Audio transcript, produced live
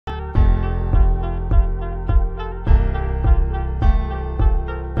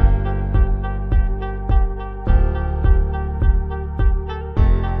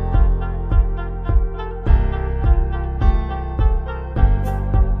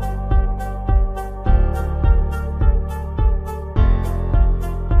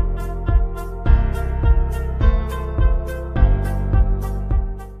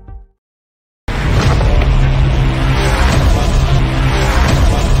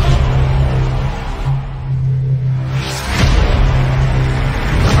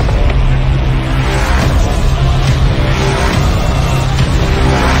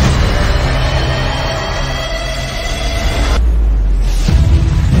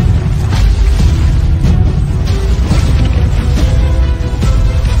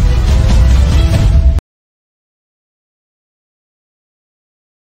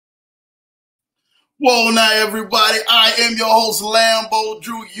Whoa, now everybody, I am your host, Lambo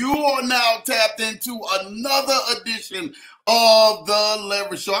Drew. You are now tapped into another edition of The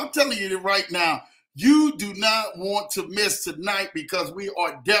Leverage Show. I'm telling you right now, you do not want to miss tonight because we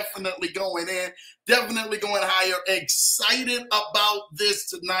are definitely going in, definitely going higher. Excited about this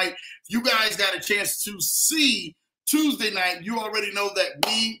tonight. You guys got a chance to see Tuesday night. You already know that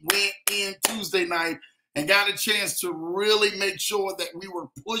we went in Tuesday night and got a chance to really make sure that we were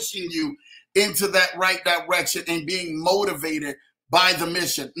pushing you into that right direction and being motivated by the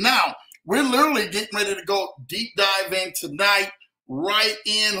mission. Now, we're literally getting ready to go deep dive in tonight, right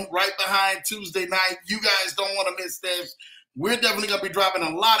behind Tuesday night. You guys don't want to miss this. We're definitely going to be dropping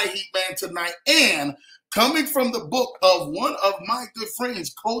a lot of heat, man, tonight. And coming from the book of one of my good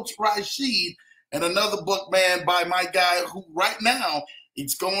friends, Coach Rashid, and another book, man, by my guy who right now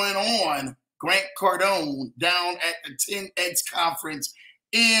it's going on, Grant Cardone, down at the 10X conference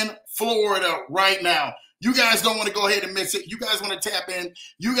in Florida right now. You guys don't want to go ahead and miss it. You guys want to tap in.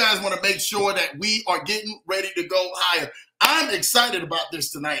 You guys want to make sure that we are getting ready to go higher. I'm excited about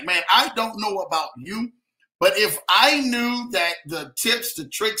this tonight, man. I don't know about you, but if I knew that the tips, the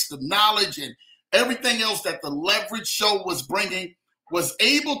tricks, the knowledge, and everything else that the Leverage Show was bringing was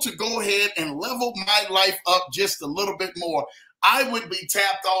able to go ahead and level my life up just a little bit more, I would be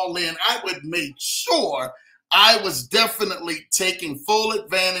tapped all in. I would make sure I was definitely taking full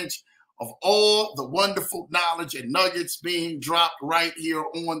advantage of all the wonderful knowledge and nuggets being dropped right here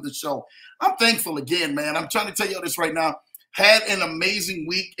on the show. I'm thankful again, man. I'm trying to tell you this right now. Had an amazing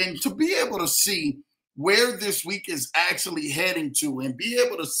week, and to be able to see where this week is actually heading to and be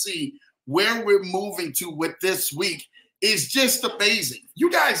able to see where we're moving to with this week is just amazing.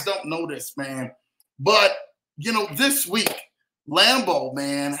 You guys don't know this, man, but, you know, this week, Lambo,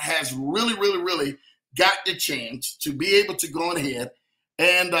 man, has really got the chance to be able to go ahead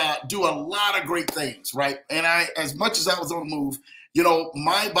and do a lot of great things, right? And as much as I was on the move, you know,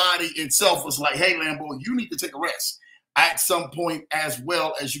 my body itself was like, hey, Lambo, you need to take a rest at some point as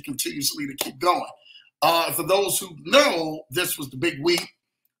well as you continuously to keep going. For those who know, this was the big week.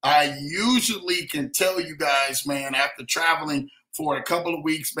 I usually can tell you guys, man, after traveling for a couple of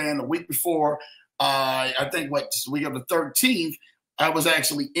weeks, man, the week before, I think the week of the 13th, I was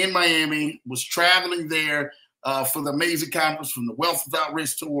actually in Miami, was traveling there for the amazing conference from the Wealth Without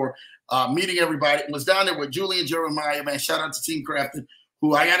Risk tour, meeting everybody. Was down there with Julie and Jeremiah, man. Shout out to Team Crafted,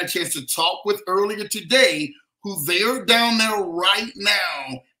 who I got a chance to talk with earlier today, who they're down there right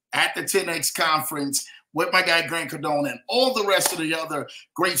now at the 10X conference with my guy Grant Cardone and all the rest of the other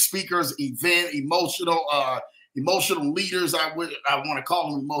great speakers, emotional leaders. I want to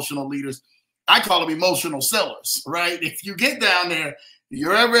call them emotional leaders. I call them emotional sellers, right? If you get down there,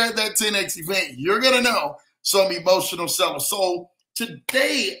 you're ever at that 10X event, you're going to know some emotional sellers. So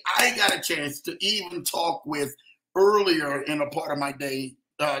today I got a chance to even talk with earlier in a part of my day,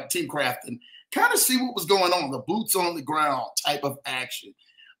 Team Craft, and kind of see what was going on, the boots on the ground type of action,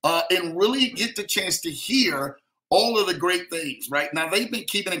 and really get the chance to hear all of the great things, right? Now, they've been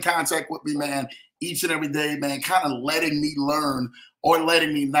keeping in contact with me, man, each and every day, man, kind of letting me learn or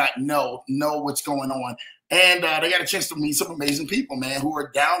letting me not know what's going on. And they got a chance to meet some amazing people, man, who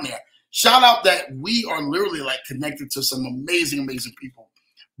are down there. Shout out that we are literally like connected to some amazing people.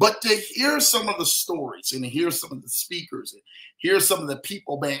 But to hear some of the stories and to hear some of the speakers and hear some of the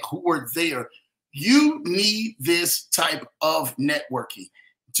people, man, who are there, you need this type of networking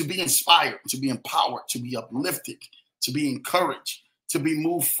to be inspired, to be empowered, to be uplifted, to be encouraged, to be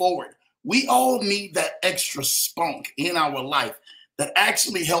moved forward. We all need that extra spunk in our life that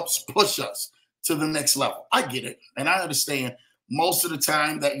actually helps push us to the next level. I get it. And I understand most of the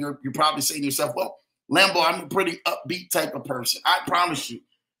time that you're probably saying to yourself, well, Lambo, I'm a pretty upbeat type of person. I promise you,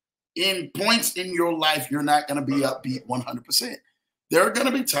 in points in your life, you're not going to be upbeat 100%. There are going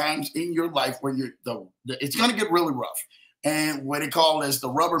to be times in your life where it's going to get really rough. And what they call as the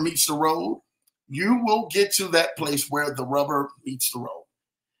rubber meets the road, you will get to that place where the rubber meets the road.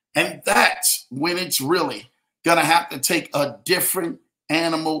 And that's when it's really going to have to take a different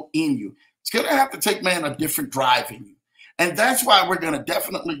animal in you. It's going to have to take, man, a different drive in you. And that's why we're going to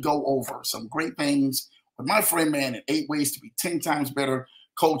definitely go over some great things with my friend, man, in 8 Ways to Be 10 Times Better,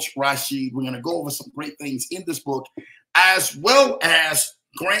 Coach Rashid. We're going to go over some great things in this book, as well as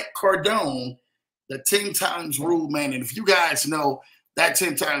Grant Cardone, the 10 Times Rule, man. And if you guys know that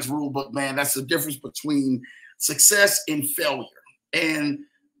 10 Times Rule book, man, that's the difference between success and failure. And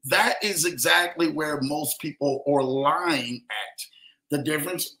that is exactly where most people are lying at, the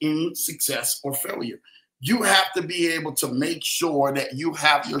difference in success or failure. You have to be able to make sure that you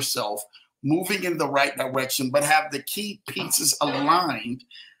have yourself moving in the right direction, but have the key pieces aligned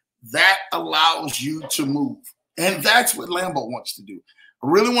that allows you to move. And that's what Lambo wants to do. I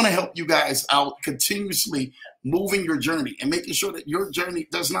really want to help you guys out continuously moving your journey and making sure that your journey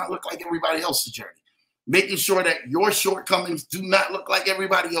does not look like everybody else's journey. Making sure that your shortcomings do not look like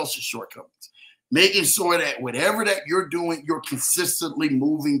everybody else's shortcomings. Making sure that whatever that you're doing, you're consistently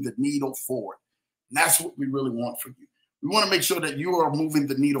moving the needle forward. And that's what we really want for you. We want to make sure that you are moving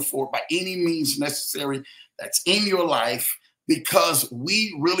the needle forward by any means necessary that's in your life, because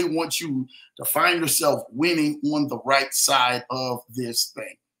we really want you to find yourself winning on the right side of this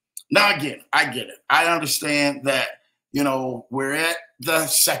thing. Now, again, I get it. I understand that, we're at the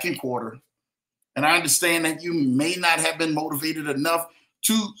second quarter, and I understand that you may not have been motivated enough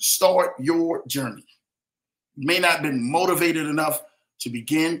to start your journey. You may not have been motivated enough to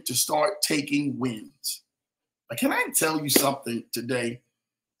begin to start taking wins. But can I tell you something today?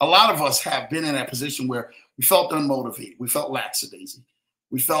 A lot of us have been in that position where we felt unmotivated. We felt lackadaisy.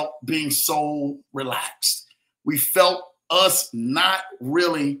 We felt being so relaxed. We felt us not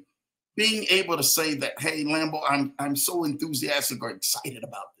really being able to say that, hey, Lambo, I'm so enthusiastic or excited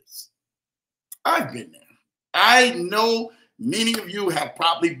about this. I've been there. I know many of you have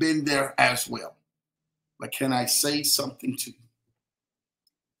probably been there as well. But can I say something to you?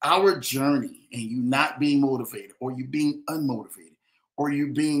 Our journey and you not being motivated, or you being unmotivated, or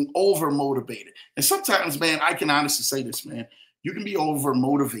you being over motivated. And sometimes, man, I can honestly say this, man, you can be over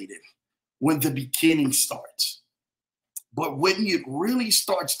motivated when the beginning starts. But when it really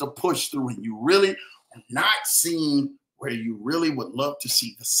starts to push through and you really are not seeing where you really would love to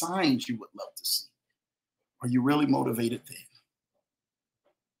see, the signs you would love to see, are you really motivated then?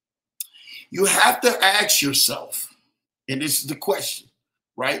 You have to ask yourself, and this is the question,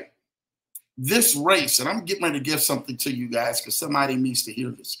 right? This race, and I'm getting ready to give something to you guys because somebody needs to hear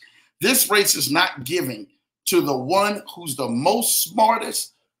this. This race is not giving to the one who's the most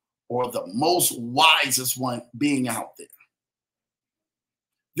smartest or the most wisest one being out there.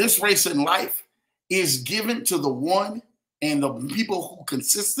 This race in life is given to the one, and the people who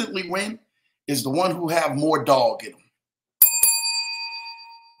consistently win is the one who have more dog in them.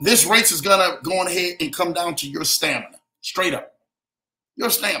 This race is gonna go ahead and come down to your stamina, straight up, your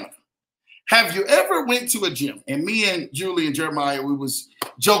stamina. Have you ever went to a gym? And me and Julie and Jeremiah, we was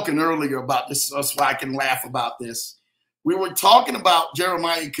joking earlier about this. That's why I can laugh about this. We were talking about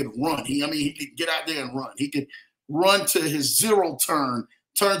Jeremiah could run. He could get out there and run. He could run to his zero turn,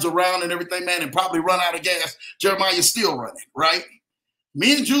 turns around and everything, man, and probably run out of gas. Jeremiah's still running, right?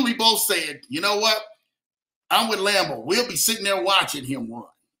 Me and Julie both said, you know what? I'm with Lambo. We'll be sitting there watching him run,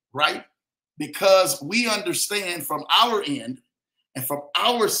 right? Because we understand from our end and from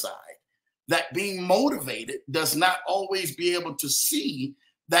our side that being motivated does not always be able to see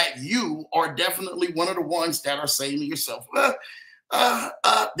that you are definitely one of the ones that are saying to yourself,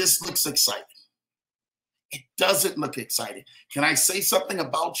 this looks exciting. It doesn't look exciting. Can I say something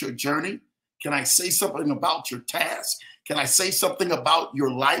about your journey? Can I say something about your task? Can I say something about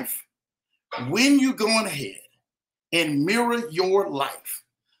your life? When you're going ahead and mirror your life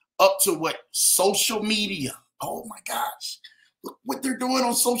up to what social media, oh my gosh, look what they're doing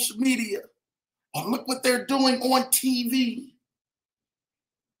on social media. Or look what they're doing on TV.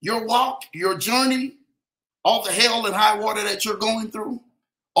 Your walk, your journey, all the hell and high water that you're going through,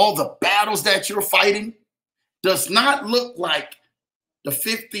 all the battles that you're fighting, does not look like the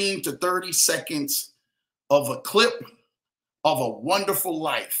 15 to 30 seconds of a clip of a wonderful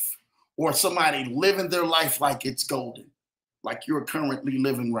life, or somebody living their life like it's golden, like you're currently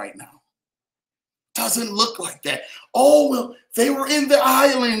living right now. Doesn't look like that. Oh, well, they were in the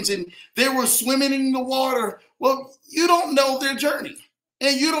islands and they were swimming in the water. Well, you don't know their journey.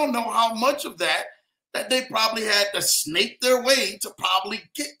 And you don't know how much of that they probably had to snake their way to probably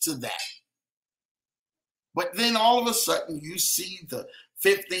get to that. But then all of a sudden you see the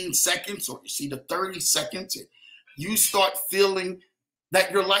 15 seconds or you see the 30 seconds and you start feeling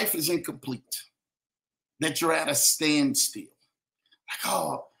that your life is incomplete, that you're at a standstill. Like,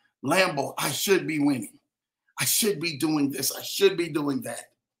 oh, Lambo, I should be winning. I should be doing this. I should be doing that.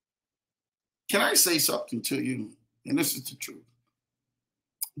 Can I say something to you? And this is the truth.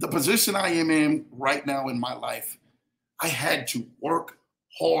 The position I am in right now in my life, I had to work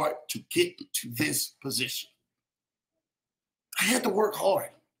hard to get to this position. I had to work hard.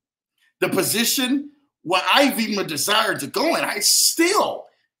 The position where I've even desired to go in, I still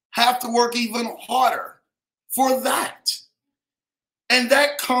have to work even harder for that. And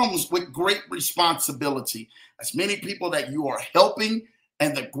that comes with great responsibility. As many people that you are helping,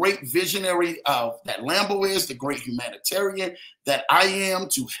 and the great visionary that Lambo is, the great humanitarian that I am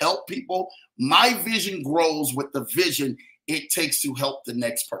to help people, my vision grows with the vision it takes to help the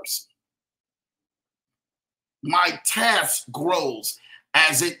next person. My task grows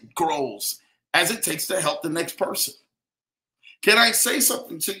as it takes to help the next person. Can I say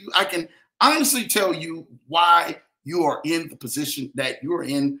something to you? I can honestly tell you why you are in the position that you're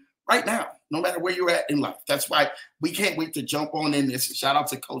in right now, no matter where you're at in life. That's why we can't wait to jump on in this. Shout out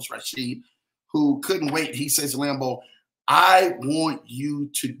to Coach Rashid, who couldn't wait. He says, Lambo, I want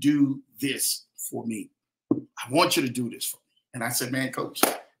you to do this for me. I want you to do this for me. And I said, man, Coach,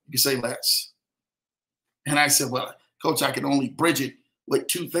 you can say less. And I said, well, Coach, I can only bridge it with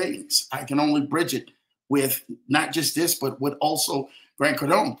two things. I can only bridge it with not just this, but with also Grant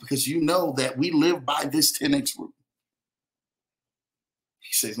Cardone, because you know that we live by this 10X route.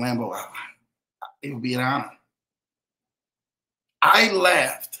 He says, Lambo, it would be an honor. I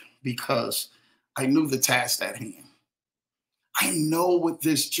laughed because I knew the task at hand. I know what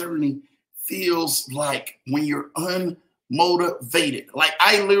this journey feels like when you're unmotivated. Like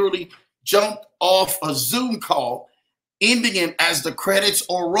I literally jumped off a Zoom call, ending it as the credits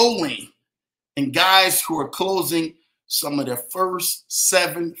are rolling, and guys who are closing some of their first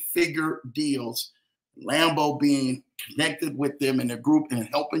 7-figure deals, Lambo being connected with them in their group and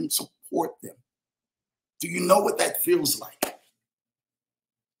helping support them. Do you know what that feels like?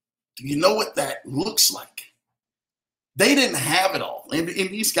 Do you know what that looks like? They didn't have it all. And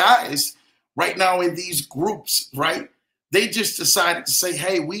these guys right now in these groups, right? They just decided to say,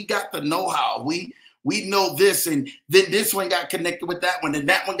 hey, we got the know-how. We know this, and then this one got connected with that one, and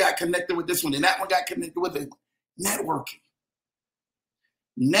that one got connected with this one, and that one got connected with it. Networking.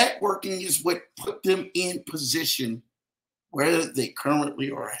 Networking is what put them in position where they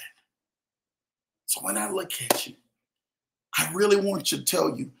currently are at. So when I look at you, I really want to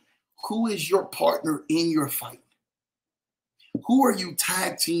tell you, who is your partner in your fight? Who are you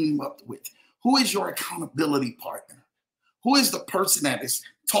tag team up with? Who is your accountability partner? Who is the person that is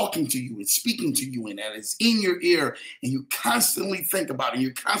talking to you and speaking to you and that is in your ear and you constantly think about it?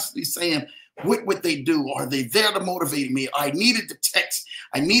 You're constantly saying, what would they do? Are they there to motivate me? I needed to text.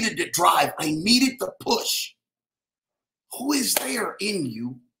 I needed to drive. I needed to push. Who is there in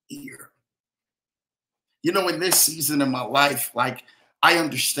you ear? You know, in this season of my life, like I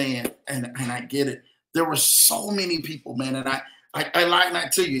understand and I get it. There were so many people, man, and I lie and I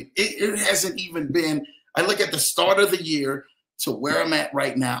tell you, it hasn't even been. I look at the start of the year to where I'm at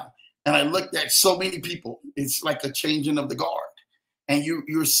right now, and I looked at so many people. It's like a changing of the guard, and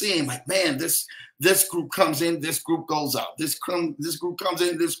you're seeing like, man, this group comes in, this group goes out. This group comes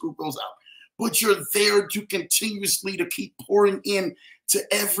in, this group goes out. But you're there to continuously to keep pouring in to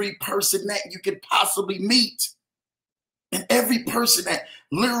every person that you could possibly meet. And every person that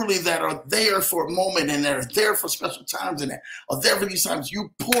literally that are there for a moment and that are there for special times and that are there for these times,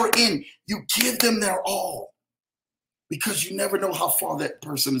 you pour in, you give them their all, because you never know how far that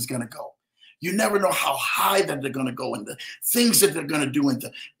person is going to go. You never know how high that they're going to go and the things that they're going to do and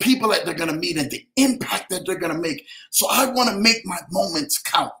the people that they're going to meet and the impact that they're going to make. So I want to make my moments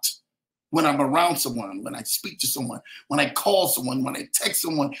count when I'm around someone, when I speak to someone, when I call someone, when I text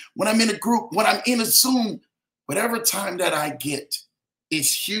someone, when I'm in a group, when I'm in a Zoom. Whatever time that I get,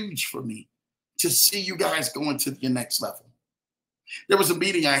 it's huge for me to see you guys going to your next level. There was a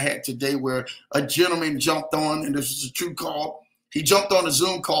meeting I had today where a gentleman jumped on, and this was a true call. He jumped on a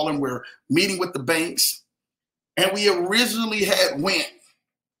Zoom call, and we're meeting with the banks. And we originally had went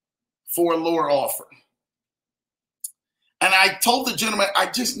for a lower offer. And I told the gentleman, I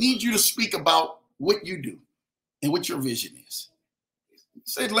just need you to speak about what you do and what your vision is. He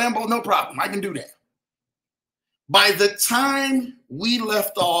said, Lambo, no problem. I can do that. By the time we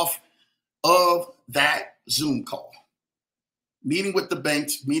left off of that Zoom call, meeting with the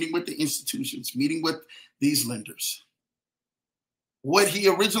banks, meeting with the institutions, meeting with these lenders, what he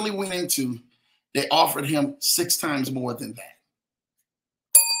originally went into, they offered him 6 times more than that.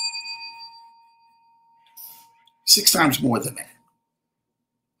 6 times more than that.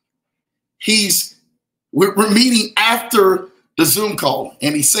 We're meeting after the Zoom call,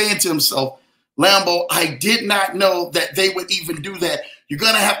 and he's saying to himself, Lambo, I did not know that they would even do that. You're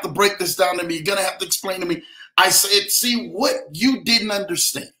going to have to break this down to me. You're going to have to explain to me. I said, see, what you didn't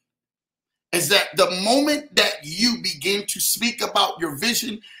understand is that the moment that you begin to speak about your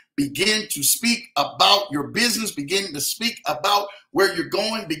vision, begin to speak about your business, begin to speak about where you're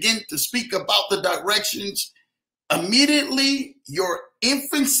going, begin to speak about the directions, immediately your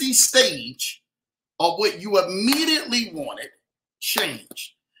infancy stage of what you immediately wanted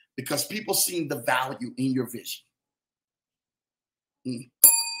changed. Because people seen the value in your vision.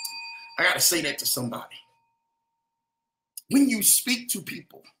 I got to say that to somebody. When you speak to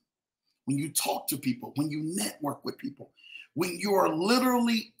people, when you talk to people, when you network with people, when you are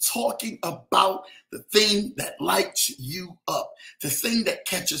literally talking about the thing that lights you up, the thing that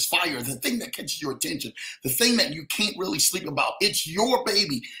catches fire, the thing that catches your attention, the thing that you can't really sleep about. It's your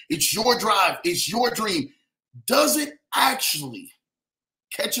baby. It's your drive. It's your dream. Does it actually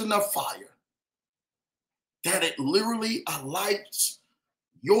catch enough fire that it literally lights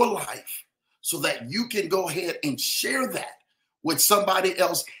your life so that you can go ahead and share that with somebody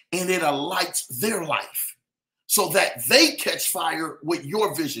else, and it lights their life so that they catch fire with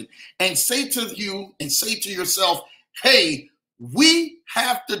your vision and say to you and say to yourself, hey, we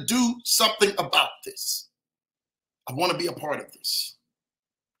have to do something about this. I want to be a part of this.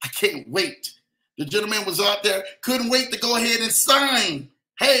 I can't wait. The gentleman was out there, couldn't wait to go ahead and sign.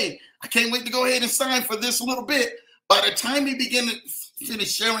 Hey, I can't wait to go ahead and sign for this little bit. By the time he began to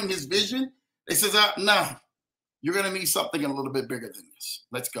finish sharing his vision, they says, no, you're going to need something a little bit bigger than this.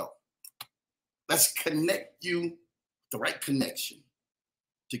 Let's go. Let's connect you with the right connection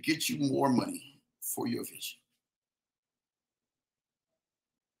to get you more money for your vision.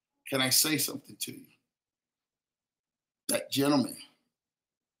 Can I say something to you? That gentleman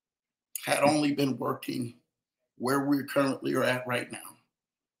had only been working where we currently are at right now,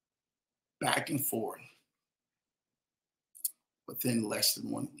 back and forth, within less than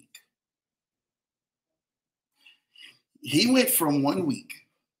 1 week. He went from 1 week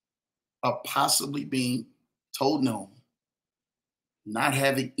of possibly being told no, not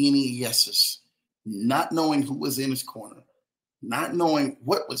having any yeses, not knowing who was in his corner, not knowing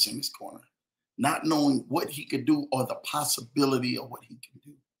what was in his corner, not knowing what he could do or the possibility of what he can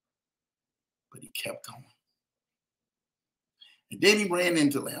do. But he kept going. And then he ran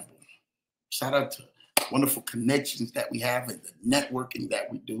into Lambo. Shout out to wonderful connections that we have and the networking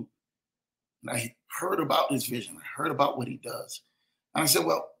that we do. And I heard about his vision. I heard about what he does. And I said,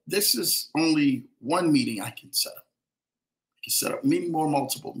 well, this is only one meeting I can set up. I can set up many more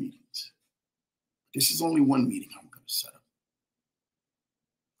multiple meetings. This is only one meeting I'm going to set up.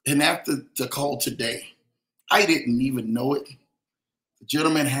 And after the call today, I didn't even know it. The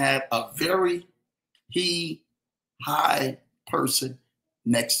gentleman had a very high person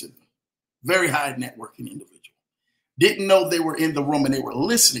next to him. Very high networking individual. Didn't know they were in the room and they were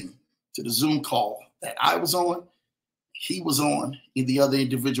listening to the Zoom call that I was on, he was on, and the other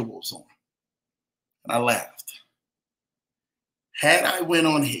individual was on. And I laughed. Had I went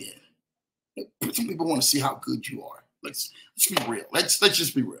on ahead, some people want to see how good you are. Let's be real. Let's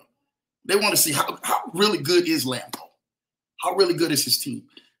just be real. They want to see how really good is Lambo. How really good is his team?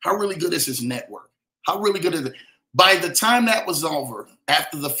 How really good is his network? How really good is it? By the time that was over,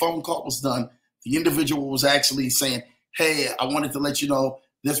 after the phone call was done, the individual was actually saying, hey, I wanted to let you know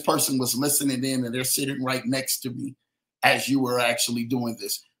this person was listening in and they're sitting right next to me as you were actually doing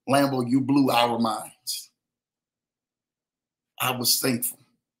this. Lambo, you blew our minds. I was thankful.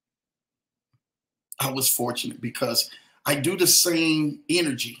 I was fortunate because I do the same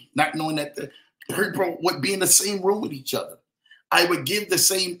energy, not knowing that the people would be in the same room with each other. I would give the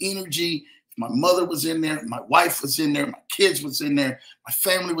same energy. My mother was in there. My wife was in there. My kids was in there. My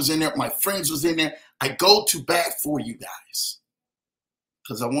family was in there. My friends was in there. I go to bat for you guys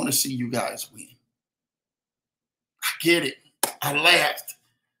because I want to see you guys win. I get it. I laughed.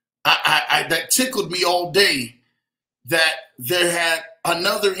 I that tickled me all day that there had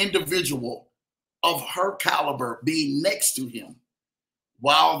another individual of her caliber being next to him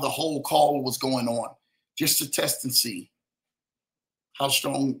while the whole call was going on, just to test and see how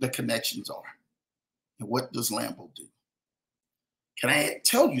strong the connections are. And what does Lambo do? Can I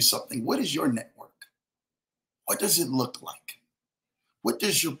tell you something? What is your network? What does it look like? What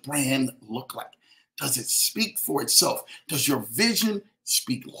does your brand look like? Does it speak for itself? Does your vision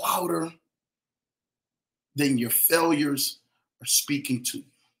speak louder than your failures are speaking to you?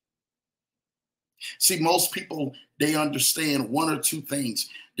 See, most people, they understand one or two things.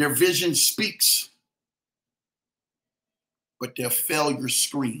 Their vision speaks, but their failures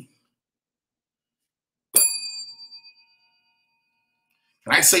scream.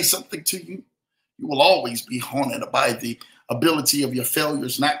 Can I say something to you? You will always be haunted by the ability of your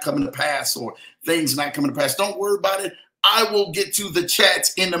failures not coming to pass or things not coming to pass. Don't worry about it. I will get to the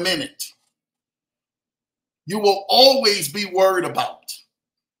chats in a minute. You will always be worried about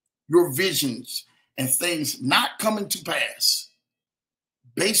your visions and things not coming to pass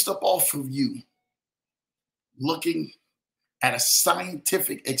based up off of you looking at a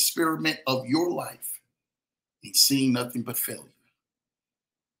scientific experiment of your life and seeing nothing but failure.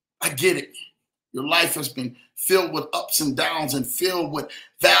 I get it. Your life has been filled with ups and downs and filled with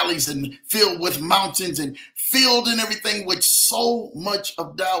valleys and filled with mountains and filled in everything with so much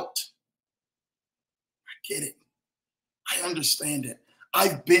of doubt. I get it. I understand it.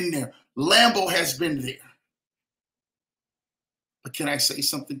 I've been there. Lambo has been there. But can I say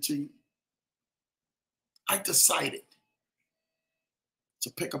something to you? I decided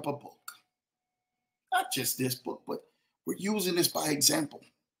to pick up a book. Not just this book, but we're using this by example.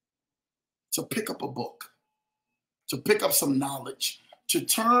 To pick up a book, to pick up some knowledge, to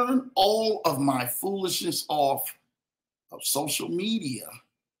turn all of my foolishness off of social media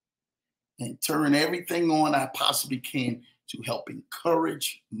and turn everything on I possibly can to help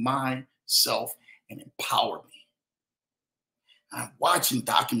encourage myself and empower me. I'm watching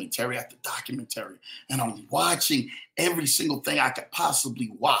documentary after documentary, and I'm watching every single thing I could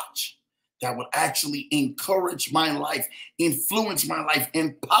possibly watch that would actually encourage my life, influence my life,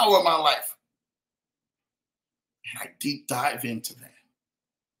 empower my life. And I deep dive into that.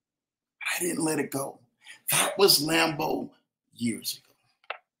 I didn't let it go. That was Lambo years ago.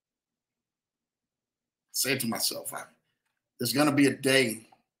 I said to myself, there's going to be a day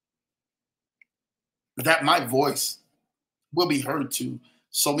that my voice will be heard to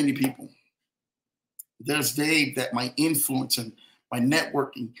so many people. There's a day that my influence and my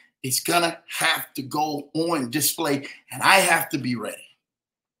networking is going to have to go on display, and I have to be ready.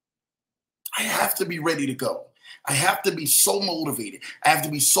 I have to be ready to go. I have to be so motivated. I have to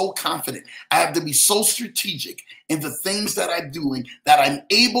be so confident. I have to be so strategic in the things that I'm doing that I'm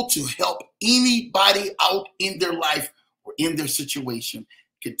able to help anybody out in their life or in their situation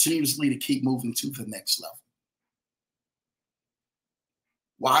continuously to keep moving to the next level.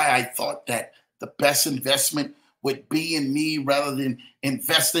 Why I thought that the best investment would be in me rather than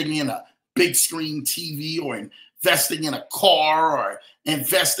investing in a big screen TV or investing in a car or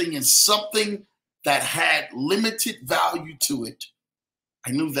investing in something that had limited value to it. I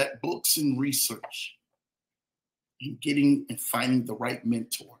knew that books and research and getting and finding the right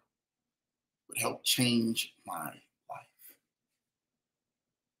mentor would help change my life.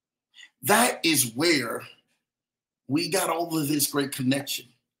 That is where we got all of this great connection.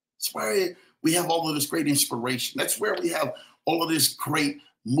 That's where we have all of this great inspiration. That's where we have all of this great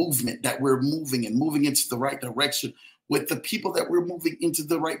movement that we're moving into the right direction with the people that we're moving into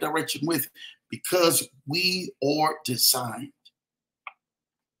the right direction with, because we are designed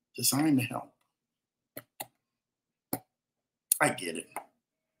to help. I get it.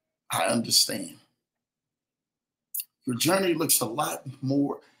 I understand. Your journey looks a lot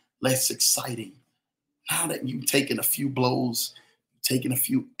less exciting now that you've taken a few blows, you've taken a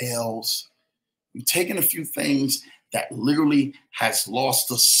few L's, you've taken a few things that literally has lost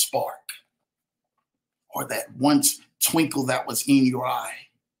the spark or that once twinkle that was in your eye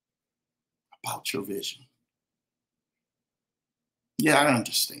about your vision. Yeah, I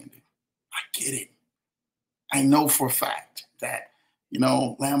understand it. I get it. I know for a fact that,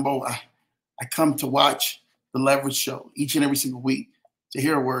 Lambo, I come to watch the Leverage Show each and every single week to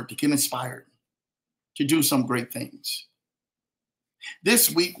hear a word, to get inspired, to do some great things.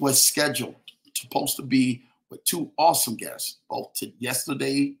 This week was supposed to be with two awesome guests, both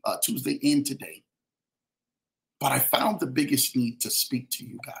yesterday, Tuesday, and today. But I found the biggest need to speak to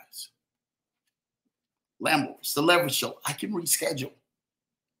you guys. Lambo, it's the Leverage Show. I can reschedule.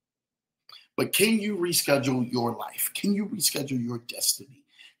 But can you reschedule your life? Can you reschedule your destiny?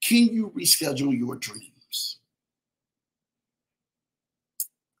 Can you reschedule your dreams?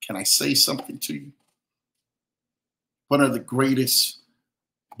 Can I say something to you? One of the greatest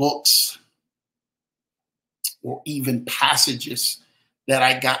books or even passages that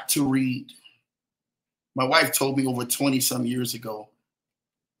I got to read, my wife told me over 20 some years ago,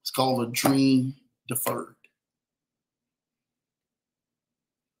 it's called A Dream Deferred.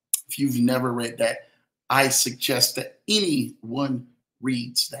 If you've never read that, I suggest that anyone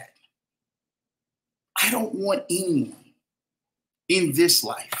reads that. I don't want anyone in this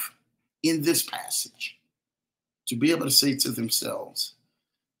life, in this passage, to be able to say to themselves,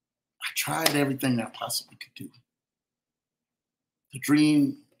 I tried everything I possibly could do. The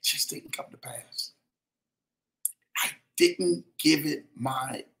dream just didn't come to pass. I didn't give it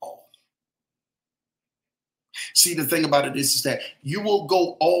my all. See, the thing about it is that you will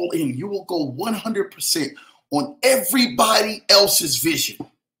go all in. You will go 100% on everybody else's vision.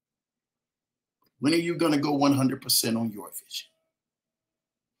 When are you going to go 100% on your vision?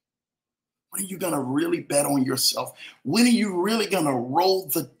 When are you going to really bet on yourself? When are you really going to roll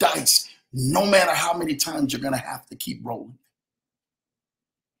the dice, no matter how many times you're going to have to keep rolling?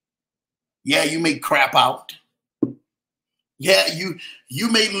 Yeah, you may crap out. Yeah,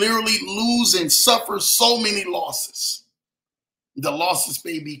 you may literally lose and suffer so many losses. The losses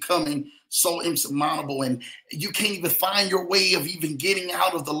may be coming so insurmountable, and you can't even find your way of even getting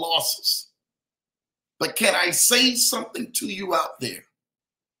out of the losses. But can I say something to you out there?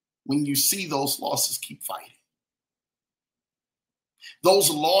 When you see those losses, keep fighting.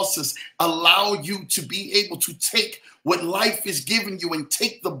 Those losses allow you to be able to take what life is giving you and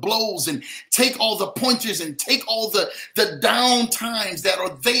take the blows and take all the punches and take all the down times that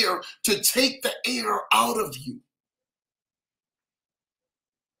are there to take the air out of you.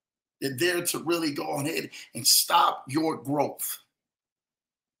 They're there to really go ahead and stop your growth.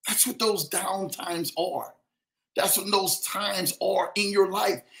 That's what those down times are. That's what those times are in your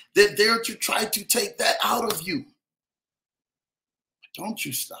life. They're there to try to take that out of you. Don't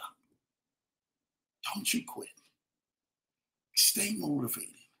you stop. Don't you quit. Stay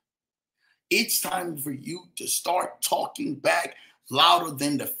motivated. It's time for you to start talking back louder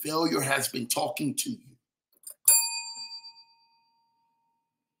than the failure has been talking to you.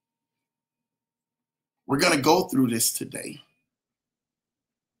 We're going to go through this today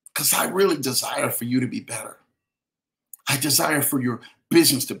because I really desire for you to be better. I desire for your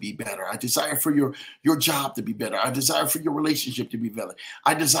business to be better. I desire for your job to be better. I desire for your relationship to be better.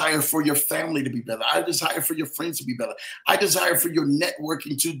 I desire for your family to be better. I desire for your friends to be better. I desire for your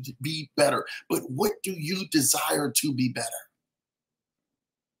networking to be better. But what do you desire to be better?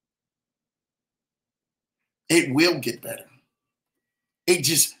 It will get better. It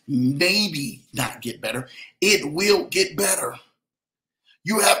just maybe not get better. It will get better.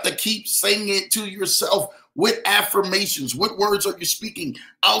 You have to keep saying it to yourself with affirmations. What words are you speaking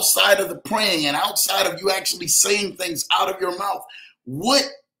outside of the praying and outside of you actually saying things out of your mouth? What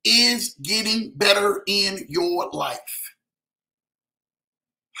is getting better in your life?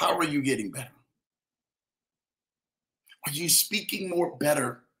 How are you getting better? Are you speaking more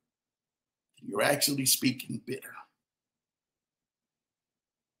better? You're actually speaking bitter.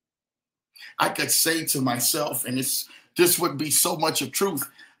 I could say to myself, and this would be so much of truth,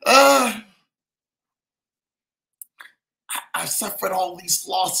 I suffered all these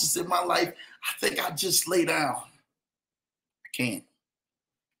losses in my life. I think I just lay down. I can't.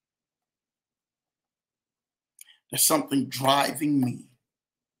 There's something driving me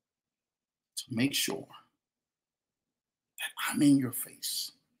to make sure that I'm in your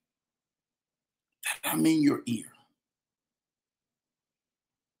face, that I'm in your ear,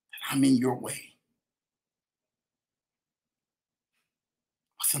 that I'm in your way.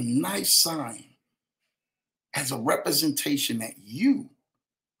 With a nice sign as a representation that you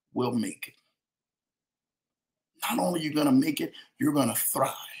will make it. Not only are you going to make it, you're going to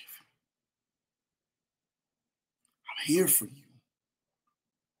thrive. I'm here for you.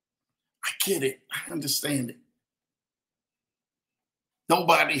 I get it. I understand it.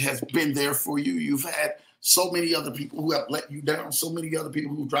 Nobody has been there for you. You've had so many other people who have let you down, so many other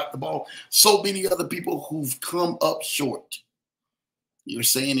people who dropped the ball, so many other people who've come up short. You're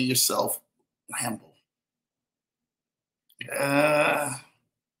saying to yourself, Lambo, I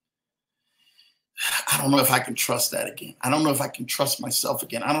don't know if I can trust that again. I don't know if I can trust myself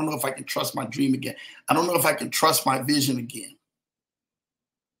again. I don't know if I can trust my dream again. I don't know if I can trust my vision again.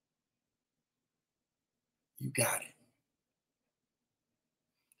 You got it.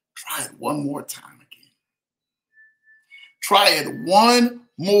 Try it one more time again. Try it one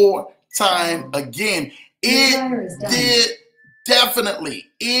more time again. It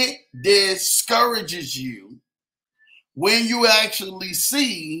discourages you when you actually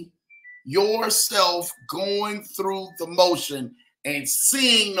see yourself going through the motion and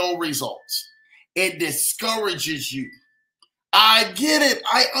seeing no results. It discourages you. I get it.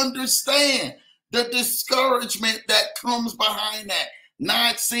 I understand the discouragement that comes behind that.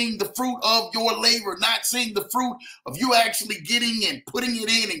 Not seeing the fruit of your labor, not seeing the fruit of you actually getting in, putting it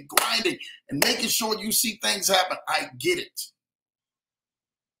in and grinding and making sure you see things happen. I get it.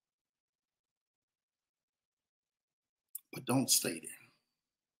 But don't stay there.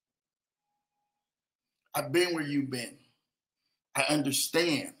 I've been where you've been. I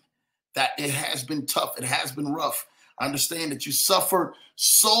understand that it has been tough. It has been rough. I understand that you suffered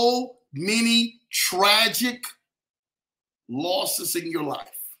so many tragic losses in your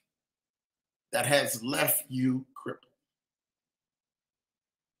life that has left you crippled.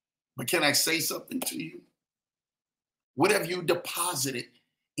 But can I say something to you? What have you deposited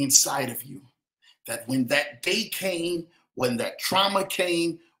inside of you? That when that day came, when that trauma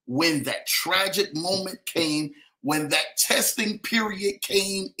came, when that tragic moment came, when that testing period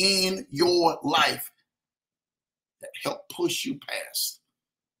came in your life, that helped push you past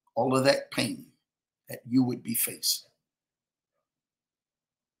all of that pain that you would be facing.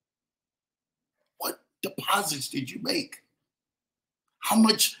 What deposits did you make? How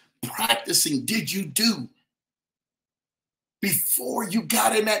much practicing did you do before you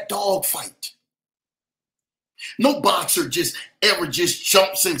got in that dog fight? No boxer just ever just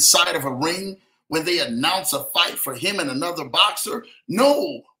jumps inside of a ring when they announce a fight for him and another boxer.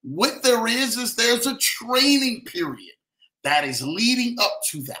 No, what there is there's a training period that is leading up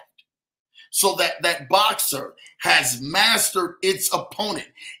to that. So that boxer has mastered its opponent.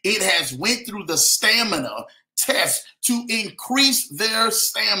 It has went through the stamina test to increase their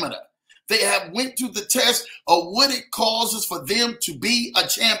stamina. They have went through the test of what it causes for them to be a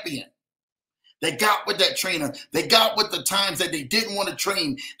champion. They got with that trainer. They got with the times that they didn't want to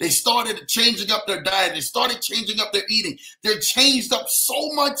train. They started changing up their diet. They started changing up their eating. They changed up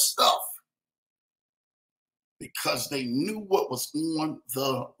so much stuff because they knew what was on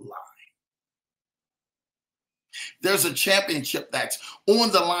the line. There's a championship that's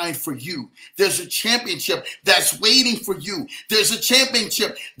on the line for you. There's a championship that's waiting for you. There's a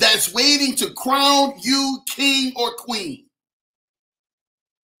championship that's waiting to crown you king or queen.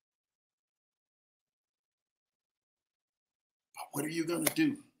 But what are you going to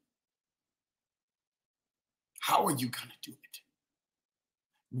do? How are you going to do it?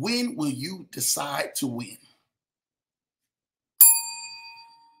 When will you decide to win?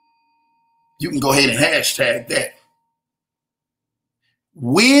 You can go ahead and hashtag that.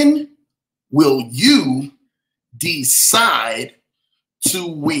 When will you decide to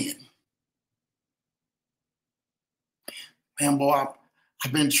win? Man, boy,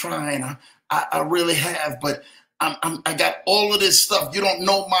 I've been trying. I really have, but I got all of this stuff. You don't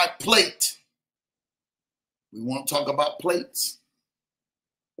know my plate. We want to talk about plates.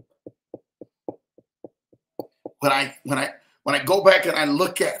 When I go back and I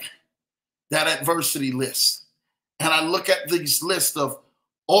look at that adversity list, and I look at these lists of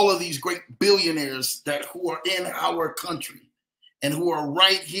all of these great billionaires who are in our country and who are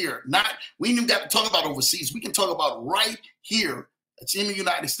right here. We even got to talk about overseas. We can talk about right here. That's in the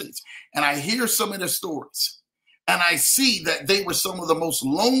United States. And I hear some of their stories, and I see that they were some of the most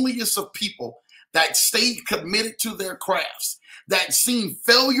loneliest of people that stayed committed to their crafts, that seen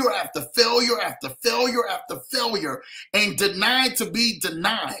failure after failure after failure after failure, and denied to be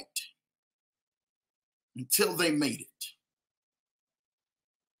denied until they made it.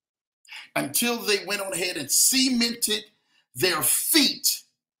 Until they went on ahead and cemented their feet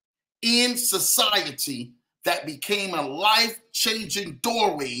in society that became a life-changing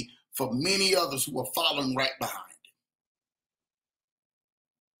doorway for many others who are following right behind.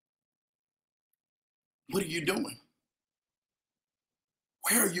 What are you doing?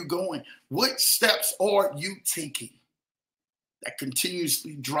 Where are you going? What steps are you taking that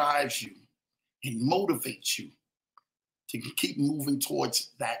continuously drives you and motivates you to keep moving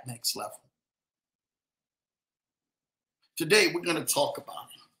towards that next level? Today, we're going to talk about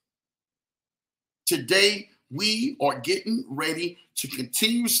it. Today, we are getting ready to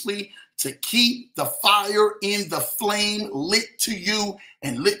continuously to keep the fire in the flame lit to you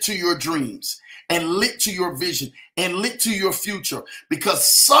and lit to your dreams and lit to your vision and lit to your future,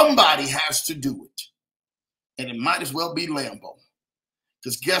 because somebody has to do it. And it might as well be Lambo.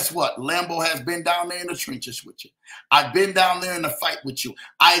 Because guess what? Lambo has been down there in the trenches with you. I've been down there in the fight with you.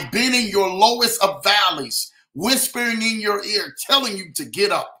 I've been in your lowest of valleys, whispering in your ear, telling you to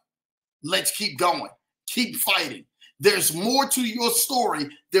get up. Let's keep going. Keep fighting. There's more to your story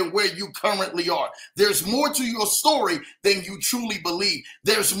than where you currently are. There's more to your story than you truly believe.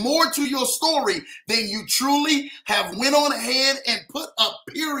 There's more to your story than you truly have went on ahead and put a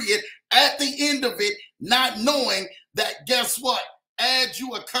period at the end of it, not knowing that, guess what? Add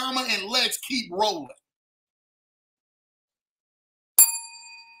you a comma and let's keep rolling.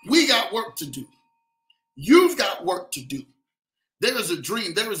 We got work to do. You've got work to do. There is a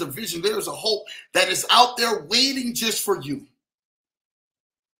dream, there is a vision, there is a hope that is out there waiting just for you.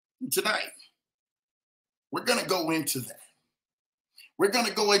 Tonight, we're going to go into that. We're going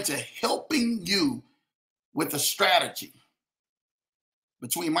to go into helping you with a strategy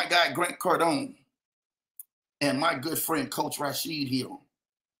between my guy, Grant Cardone, and my good friend, Coach Rashid Hill,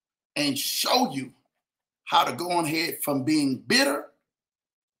 and show you how to go on ahead from being bitter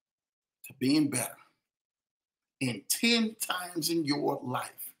to being better in 10 times in your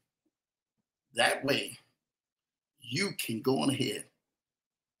life. That way, you can go on ahead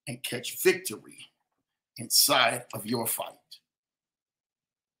and catch victory inside of your fight.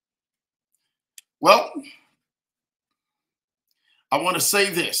 Well, I want to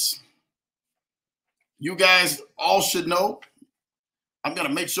say this. You guys all should know, I'm going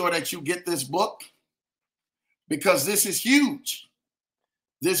to make sure that you get this book, because this is huge.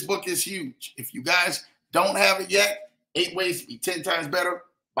 This book is huge. If you guys don't have it yet, 8 Ways to Be 10 Times Better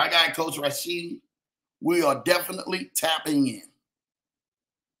by guy Coach Rashid, we are definitely tapping in.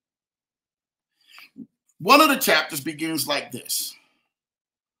 One of the chapters begins like this.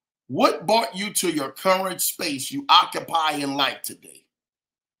 What brought you to your current space you occupy in life today?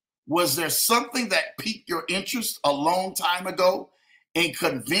 Was there something that piqued your interest a long time ago and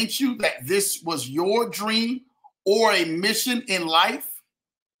convinced you that this was your dream or a mission in life?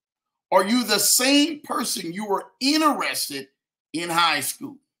 Are you the same person you were interested in high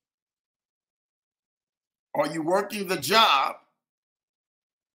school? Are you working the job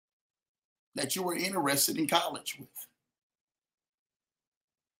that you were interested in college with?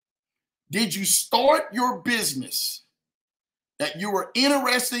 Did you start your business that you were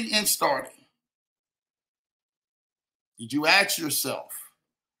interested in starting? Did you ask yourself,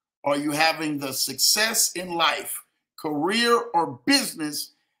 are you having the success in life, career, or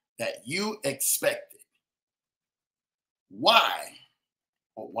business that you expected? Why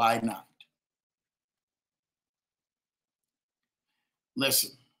or why not?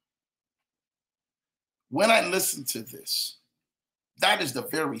 Listen, when I listen to this, that is the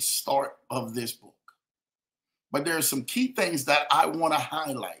very start of this book. But there are some key things that I want to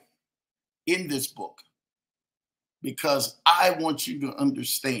highlight in this book because I want you to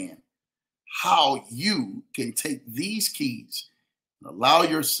understand how you can take these keys and allow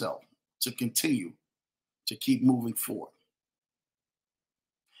yourself to continue to keep moving forward.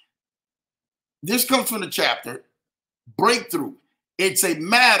 This comes from the chapter, Breakthrough. It's a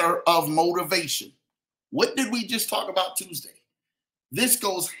matter of motivation. What did we just talk about Tuesday? This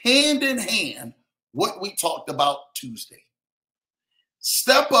goes hand in hand what we talked about Tuesday.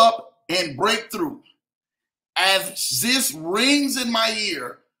 Step up and break through. As this rings in my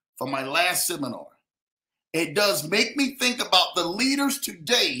ear from my last seminar, it does make me think about the leaders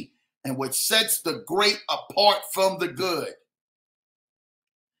today and what sets the great apart from the good.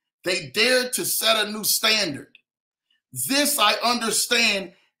 They dared to set a new standard. This, I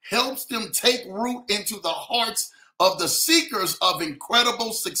understand, helps them take root into the hearts of the seekers of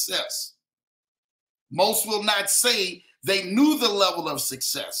incredible success. Most will not say they knew the level of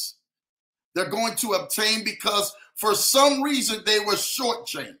success they're going to obtain because for some reason they were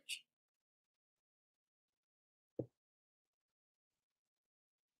shortchanged.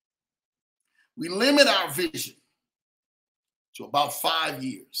 We limit our vision to about 5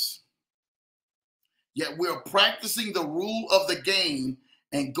 years. Yet we're practicing the rule of the game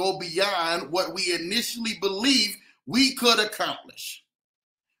and go beyond what we initially believed we could accomplish.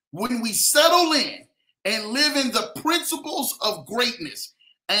 When we settle in and live in the principles of greatness,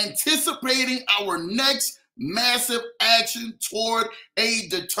 anticipating our next massive action toward a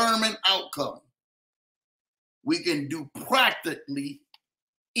determined outcome, we can do practically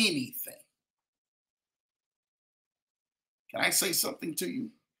anything. Can I say something to you?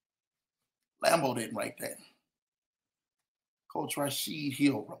 Lambo didn't write that. Coach Rashid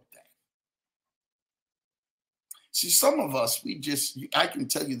Hill wrote that. See, some of us, I can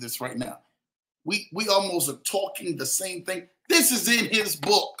tell you this right now. We almost are talking the same thing. This is in his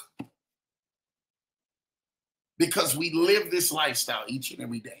book. Because we live this lifestyle each and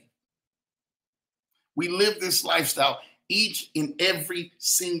every day. We live this lifestyle each and every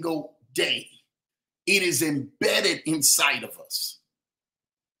single day. It is embedded inside of us.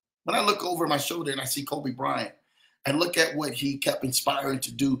 When I look over my shoulder and I see Kobe Bryant, I look at what he kept inspiring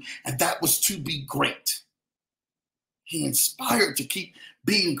to do, and that was to be great. He inspired to keep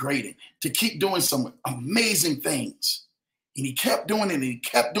being great and to keep doing some amazing things. And he kept doing it, and he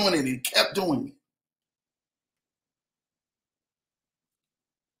kept doing it, and he kept doing it.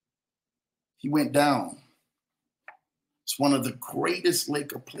 He went down. It's one of the greatest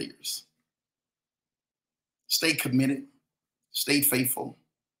Laker players. Stay committed, stay faithful,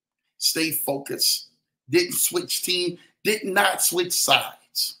 stay focused, didn't switch team, did not switch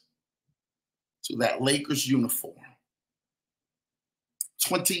sides to that Lakers uniform.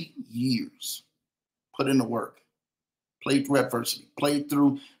 20 years, put in the work, played through adversity, played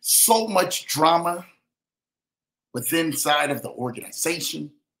through so much drama within side of the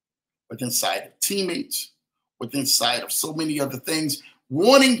organization, within side of teammates, within side of so many other things,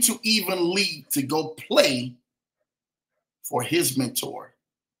 wanting to even leave to go play for his mentor,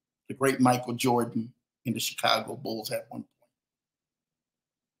 the great Michael Jordan in the Chicago Bulls at one point.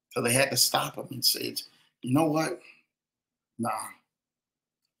 So they had to stop him and say, you know what? Nah,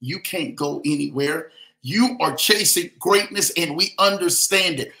 you can't go anywhere. You are chasing greatness, and we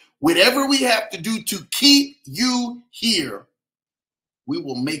understand it. Whatever we have to do to keep you here, we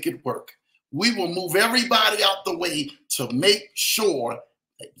will make it work. We will move everybody out the way to make sure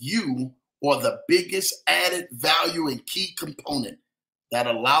that you are the biggest added value and key component that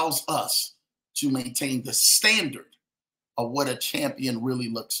allows us to maintain the standard of what a champion really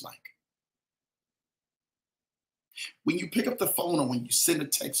looks like. When you pick up the phone or when you send a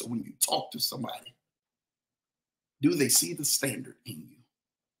text or when you talk to somebody, do they see the standard in you?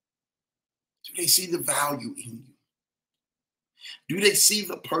 Do they see the value in you? Do they see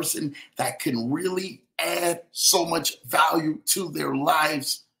the person that can really add so much value to their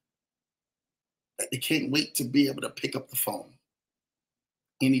lives that they can't wait to be able to pick up the phone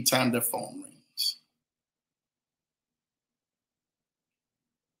anytime their phone rings?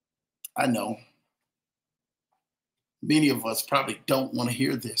 I know many of us probably don't want to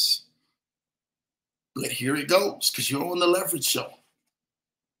hear this, but here it goes, because you're on the Leverage Show.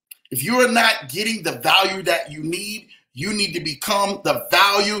 If you are not getting the value that you need to become the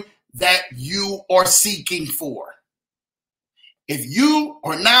value that you are seeking for. If you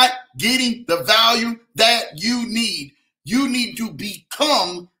are not getting the value that you need to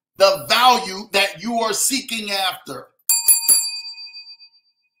become the value that you are seeking after.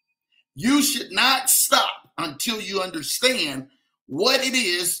 You should not stop until you understand what it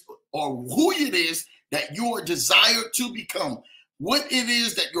is or who it is that you are desired to become. What it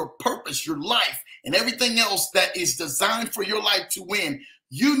is that your purpose, your life, and everything else that is designed for your life to win,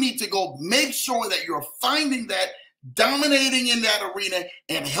 you need to go make sure that you're finding that, dominating in that arena,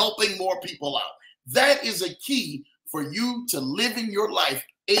 and helping more people out. That is a key for you to living your life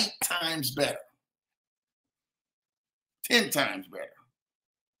 8 times better, 10 times better.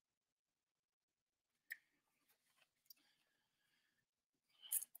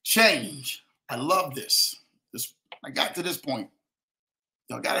 Change. I love this. I got to this point.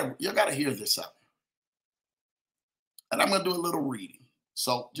 Y'all gotta hear this out. And I'm gonna do a little reading.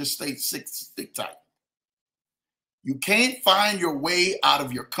 So just stick tight. You can't find your way out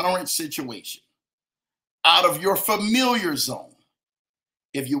of your current situation, out of your familiar zone.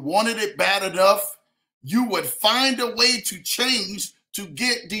 If you wanted it bad enough, you would find a way to change to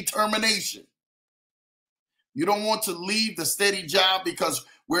get determination. You don't want to leave the steady job because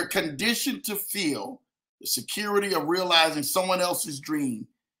we're conditioned to feel the security of realizing someone else's dream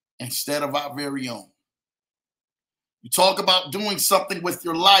instead of our very own. You talk about doing something with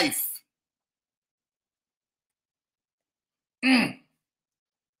your life.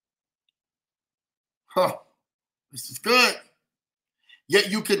 This is good. Yet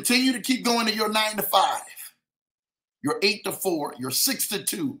you continue to keep going to your 9 to 5, your 8 to 4, your 6 to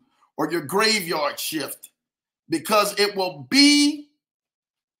 2, or your graveyard shift, because it will be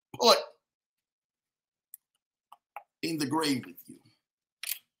put in the grave with you.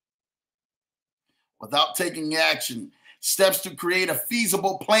 Without taking action, steps to create a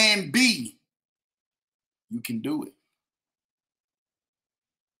feasible plan B, you can do it.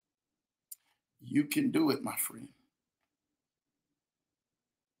 You can do it, my friend.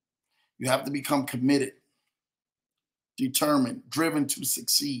 You have to become committed, determined, driven to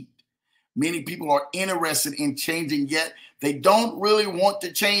succeed. Many people are interested in changing, yet they don't really want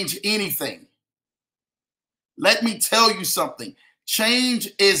to change anything. Let me tell you something. Change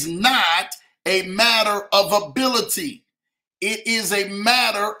is not a matter of ability. It is a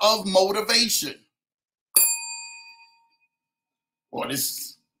matter of motivation. Boy,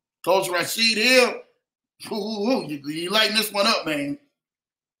 this Coach Rashid Hill, you lighten this one up, man.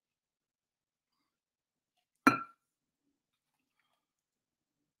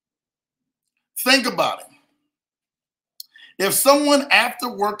 Think about it. If someone after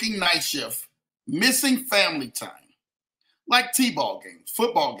working night shift, missing family time, like T-ball games,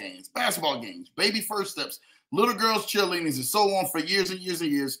 football games, basketball games, baby first steps, little girls cheerleadings, and so on for years and years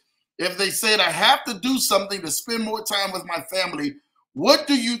and years, if they said, I have to do something to spend more time with my family, what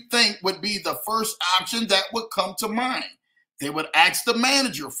do you think would be the first option that would come to mind? They would ask the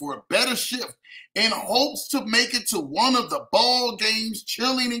manager for a better shift in hopes to make it to one of the ball games,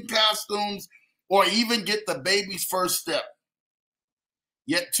 cheerleading costumes, or even get the baby's first step.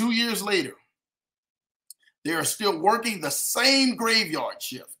 Yet 2 years later, they are still working the same graveyard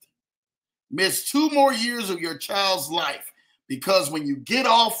shift. Miss 2 more years of your child's life because when you get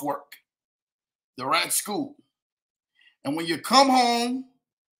off work, they're at school. And when you come home,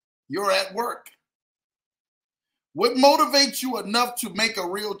 you're at work. What motivates you enough to make a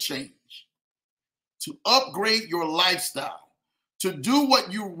real change, to upgrade your lifestyle, to do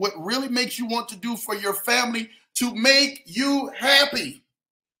what really makes you want to do for your family, to make you happy?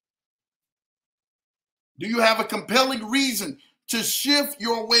 Do you have a compelling reason to shift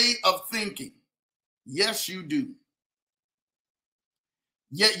your way of thinking? Yes, you do.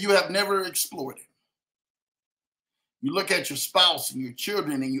 Yet you have never explored it. You look at your spouse and your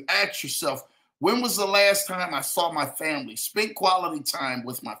children and you ask yourself, when was the last time I saw my family, spent quality time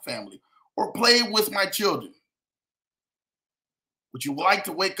with my family, or played with my children? Would you like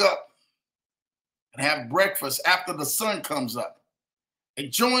to wake up and have breakfast after the sun comes up.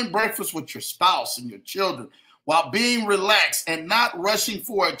 Enjoying breakfast with your spouse and your children while being relaxed and not rushing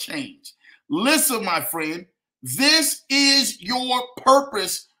for a change. Listen, my friend, this is your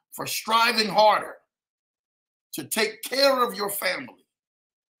purpose for striving harder to take care of your family.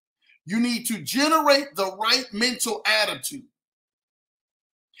 You need to generate the right mental attitude.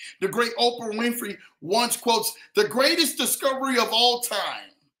 The great Oprah Winfrey once quotes, "The greatest discovery of all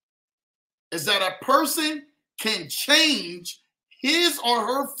time is that a person can change his or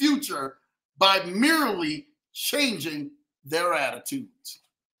her future by merely changing their attitudes."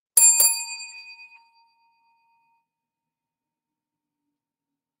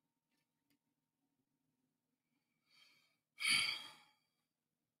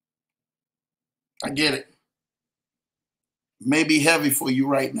 I get it. It may be heavy for you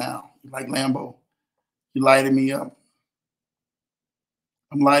right now. You're like, Lambo, you lighting me up.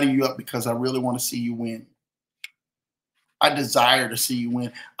 I'm lighting you up because I really want to see you win. I desire to see you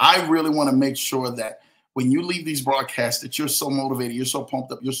win. I really want to make sure that when you leave these broadcasts that you're so motivated, you're so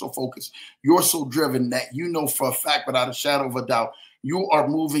pumped up, you're so focused, you're so driven that you know for a fact, without a shadow of a doubt, you are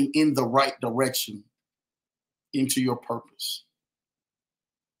moving in the right direction into your purpose.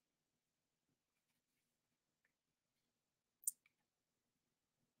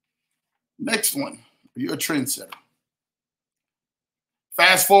 Next one, you're a trendsetter.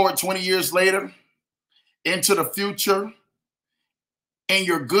 Fast forward 20 years later into the future, and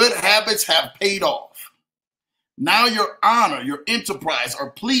your good habits have paid off. Now your honor, your enterprise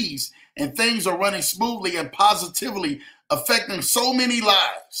are pleased, and things are running smoothly and positively, affecting so many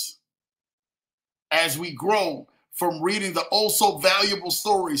lives. As we grow from reading the oh so valuable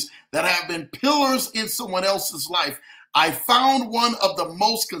stories that have been pillars in someone else's life, I found one of the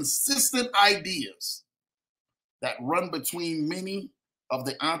most consistent ideas that run between many of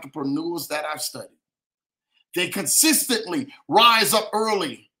the entrepreneurs that I've studied. They consistently rise up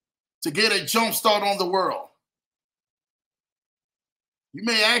early to get a jump start on the world. You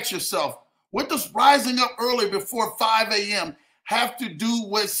may ask yourself, what does rising up early before 5 a.m. have to do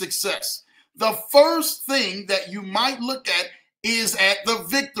with success? The first thing that you might look at is at the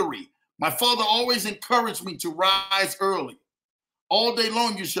victory. My father always encouraged me to rise early. All day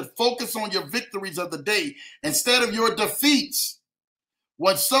long, you should focus on your victories of the day instead of your defeats.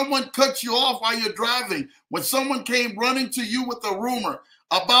 When someone cuts you off while you're driving, when someone came running to you with a rumor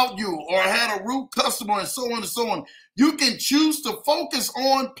about you or had a rude customer and so on and so on, you can choose to focus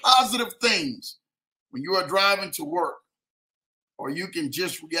on positive things when you are driving to work, or you can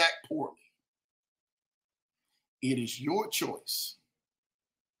just react poorly. It is your choice.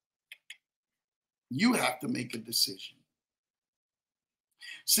 You have to make a decision.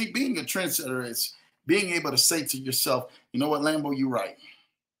 See, being a trendsetter is being able to say to yourself, you know what, Lambo, you're right.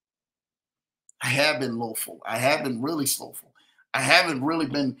 I have been lowful. I have been really slowful. I haven't really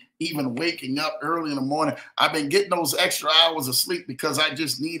been even waking up early in the morning. I've been getting those extra hours of sleep because I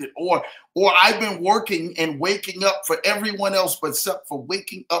just need it. Or I've been working and waking up for everyone else, but except for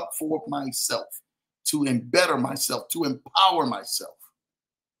waking up for myself, to better myself, to empower myself.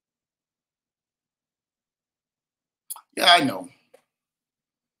 Yeah, I know.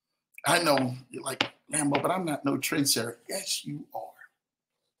 You're like, Lambo, but I'm not no trendsetter. Yes, you are.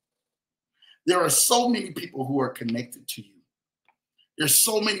 There are so many people who are connected to you. There's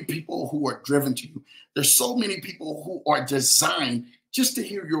so many people who are driven to you. There's so many people who are designed just to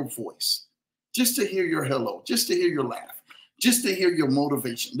hear your voice, just to hear your hello, just to hear your laugh, just to hear your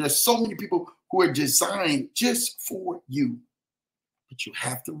motivation. There's so many people who are designed just for you, but you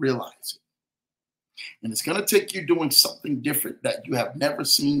have to realize it. And it's going to take you doing something different that you have never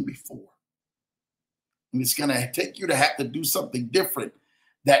seen before. And it's going to take you to have to do something different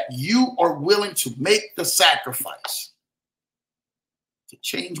that you are willing to make the sacrifice to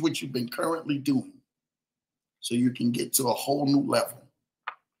change what you've been currently doing so you can get to a whole new level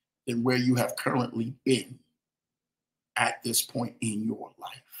than where you have currently been at this point in your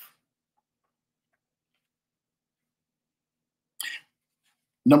life.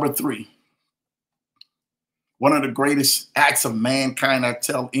 Number 3, one of the greatest acts of mankind, I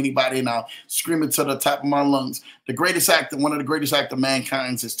tell anybody, and I'll scream it to the top of my lungs, one of the greatest acts of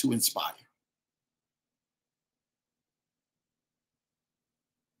mankind is to inspire.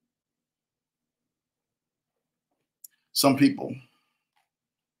 Some people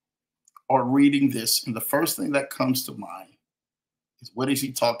are reading this, and the first thing that comes to mind is, what is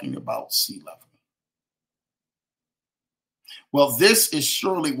he talking about? Sea level. Well, this is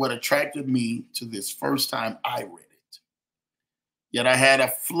surely what attracted me to this first time I read it. Yet I had a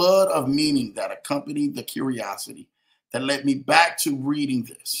flood of meaning that accompanied the curiosity that led me back to reading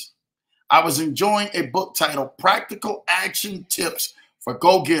this. I was enjoying a book titled Practical Action Tips for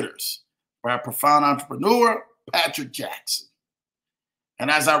Go-Getters by a profound entrepreneur, Patrick Jackson. And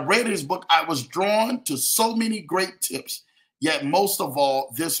as I read his book, I was drawn to so many great tips, yet most of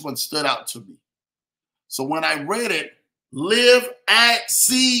all, this one stood out to me. So when I read it, live at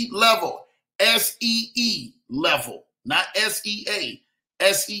sea level, S-E-E level, not S-E-A,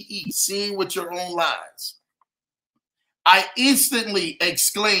 S-E-E, seeing with your own eyes. I instantly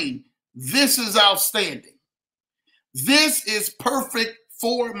exclaimed, this is outstanding. This is perfect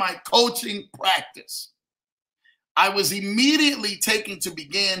for my coaching practice. I was immediately taken to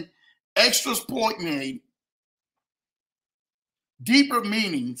begin extrapolating deeper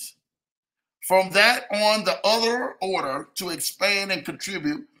meanings from that on the other order to expand and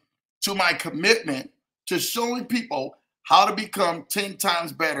contribute to my commitment to showing people how to become 10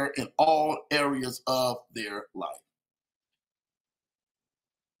 times better in all areas of their life.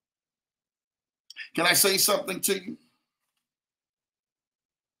 Can I say something to you?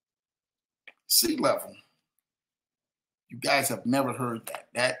 Sea level. You guys have never heard that.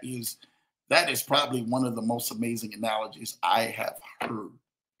 That is probably one of the most amazing analogies I have heard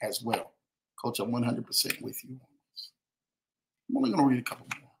as well. Coach, I'm 100% with you on this. I'm only going to read a couple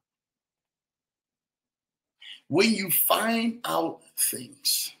more. When you find out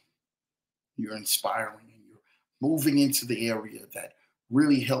things, you're inspiring and you're moving into the area that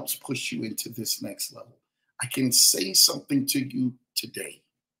really helps push you into this next level, I can say something to you today.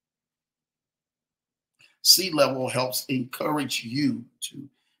 Sea level helps encourage you to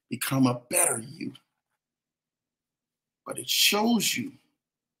become a better you. But it shows you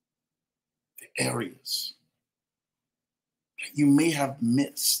the areas that you may have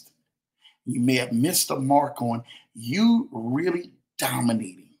missed. You may have missed a mark on you really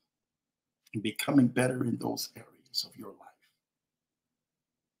dominating and becoming better in those areas of your life.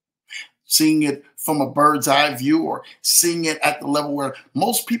 Seeing it from a bird's eye view or seeing it at the level where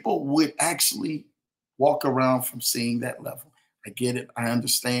most people would actually walk around from seeing that level. I get it. I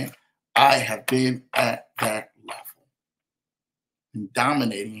understand. I have been at that level and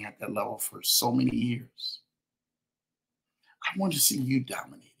dominating at that level for so many years. I want to see you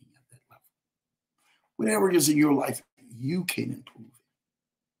dominating at that level. What areas in your life you can improve?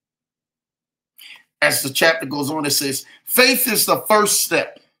 As the chapter goes on, it says, faith is the first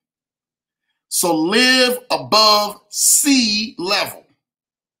step. So live above sea level.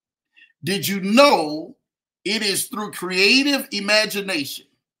 Did you know it is through creative imagination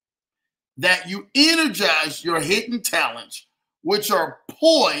that you energize your hidden talents, which are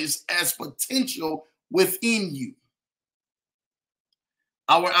poised as potential within you?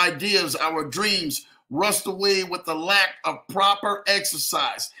 Our ideas, our dreams rust away with the lack of proper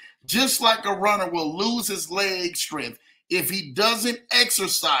exercise. Just like a runner will lose his leg strength if he doesn't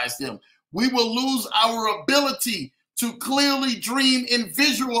exercise them, we will lose our ability to clearly dream and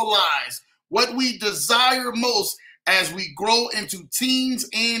visualize what we desire most as we grow into teens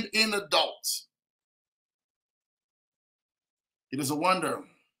and in adults. It is a wonder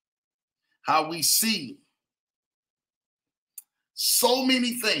how we see so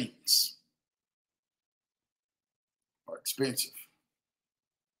many things are expensive.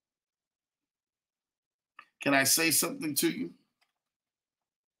 Can I say something to you?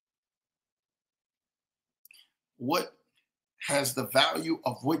 What has the value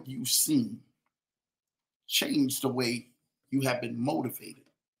of what you've seen changed the way you have been motivated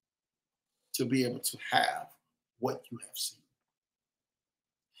to be able to have what you have seen?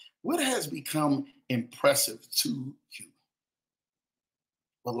 What has become impressive to you?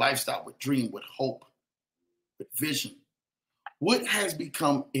 With lifestyle, with dream, with hope, with vision. What has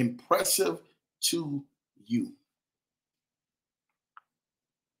become impressive to you?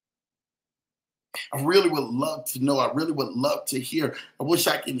 I really would love to know. I really would love to hear. I wish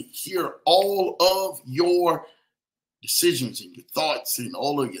I could hear all of your decisions and your thoughts and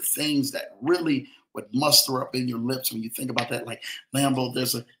all of your things that really would muster up in your lips when you think about that. Like, Lambo,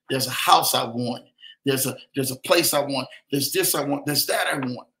 there's a house I want. There's a place I want. There's this I want. There's that I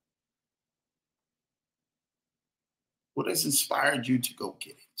want. What has inspired you to go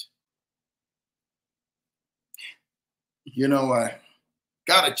get it? You know, I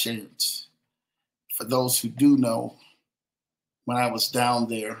got a chance. For those who do know, when I was down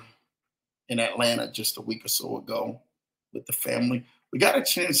there in Atlanta just a week or so ago with the family, we got a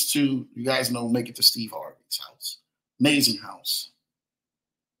chance to, you guys know, make it to Steve Harvey's house. Amazing house.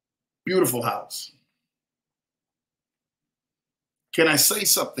 Beautiful house. Can I say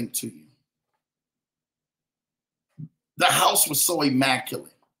something to you? The house was so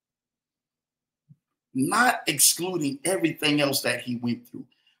immaculate, not excluding everything else that he went through.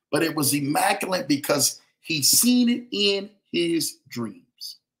 but it was immaculate because he seen it in his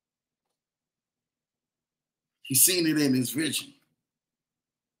dreams. He seen it in his vision.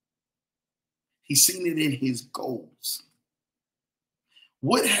 He seen it in his goals.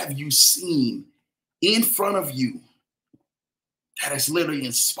 What have you seen in front of you that has literally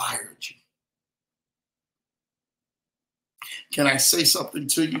inspired you? Can I say something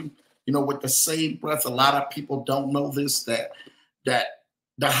to you? You know, with the same breath, a lot of people don't know this, that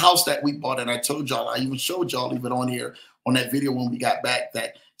the house that we bought, and I told y'all, I even showed y'all even on here on that video when we got back,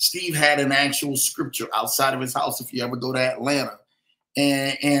 that Steve had an actual scripture outside of his house if you ever go to Atlanta.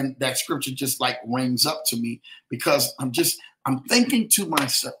 And that scripture just like rings up to me because I'm thinking to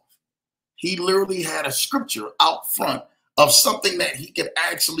myself, he literally had a scripture out front of something that he could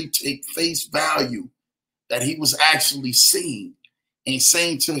actually take face value, that he was actually seeing and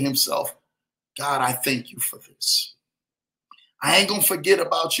saying to himself, God, I thank you for this. I ain't going to forget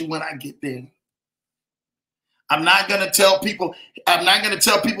about you when I get there. I'm not going to tell people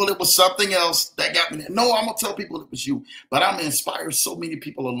it was something else that got me there. No, I'm going to tell people it was you, but I'm going to inspire so many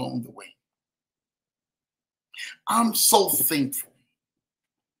people along the way. I'm so thankful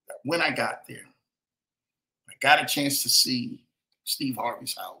that when I got there, I got a chance to see Steve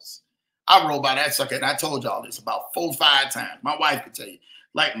Harvey's house. I rode by that sucker, and I told y'all this about 4 or 5 times. My wife could tell you.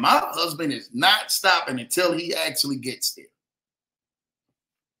 Like, my husband is not stopping until he actually gets there.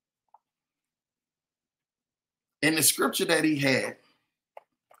 And the scripture that he had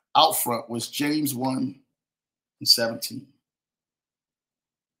out front was James 1:17.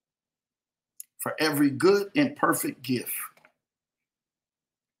 For every good and perfect gift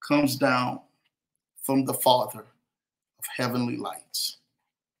comes down from the Father of heavenly lights.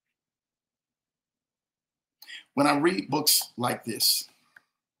 When I read books like this,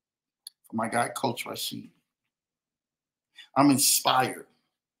 from my guy, Coach Rashid, I'm inspired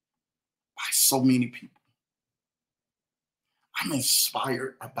by so many people. I'm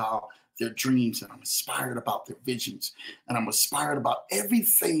inspired about their dreams, and I'm inspired about their visions, and I'm inspired about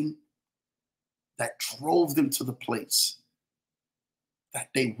everything that drove them to the place that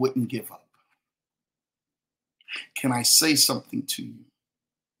they wouldn't give up. Can I say something to you?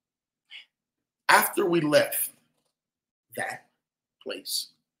 After we left that place,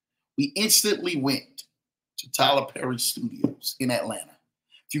 we instantly went to Tyler Perry Studios in Atlanta.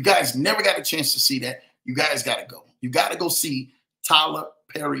 If you guys never got a chance to see that, you guys got to go. You got to go see Tyler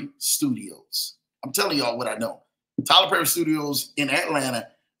Perry Studios. I'm telling y'all what I know. Tyler Perry Studios in Atlanta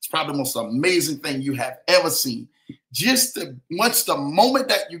is probably the most amazing thing you have ever seen. Once the moment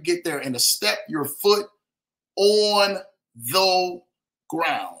that you get there and to step your foot on the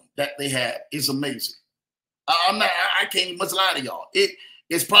ground that they have is amazing. I can't even much lie to y'all.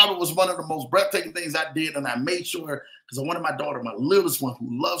 It's probably was one of the most breathtaking things I did, and I made sure, because I wanted my daughter, my littlest one who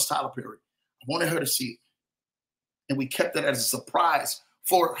loves Tyler Perry, I wanted her to see it. And we kept it as a surprise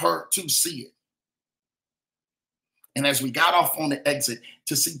for her to see it. And as we got off on the exit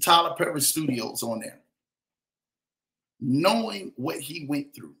to see Tyler Perry Studios on there, knowing what he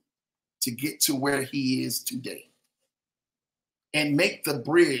went through to get to where he is today and make the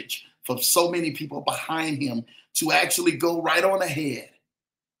bridge for so many people behind him to actually go right on ahead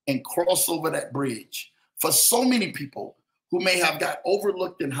and cross over that bridge. For so many people who may have got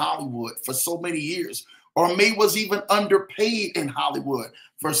overlooked in Hollywood for so many years, or may was even underpaid in Hollywood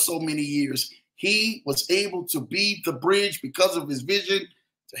for so many years, he was able to be the bridge because of his vision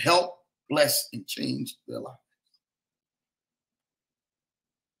to help, bless, and change their lives.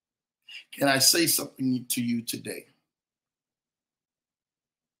 Can I say something to you today?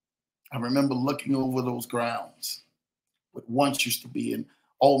 I remember looking over those grounds, what once used to be an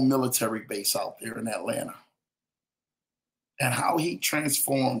old military base out there in Atlanta, and how he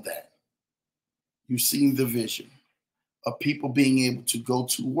transformed that. You've seen the vision of people being able to go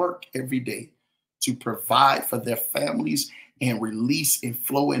to work every day to provide for their families and release and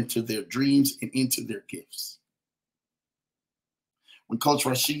flow into their dreams and into their gifts. When Coach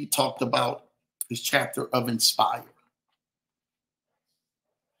Rashid talked about his chapter of Inspire,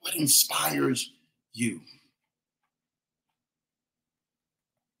 what inspires you?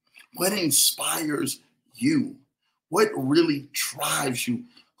 What inspires you? What really drives you?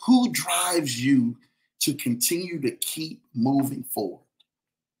 Who drives you to continue to keep moving forward?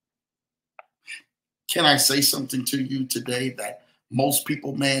 Can I say something to you today that most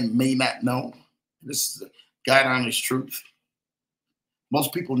people, man, may not know? This is the God honest truth.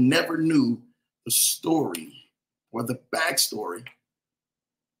 Most people never knew the story or the backstory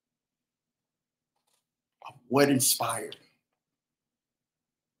of what inspired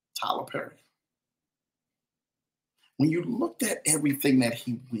Tyler Perry. when you looked at everything that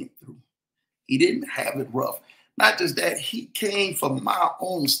he went through, he didn't have it rough. Not just that, he came from my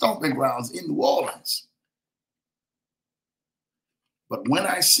own stomping grounds in New Orleans. But when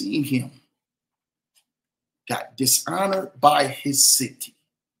I seen him got dishonored by his city,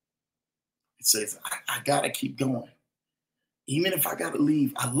 it says, I got to keep going. Even if I got to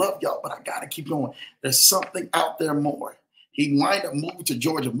leave, I love y'all, but I got to keep going. There's something out there more. He might have moved to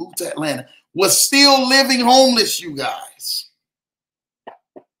Georgia, moved to Atlanta, was still living homeless, you guys.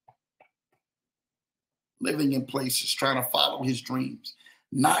 Living in places, trying to follow his dreams,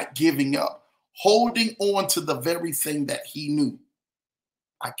 not giving up, holding on to the very thing that he knew.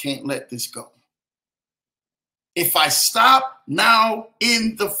 I can't let this go. If I stop now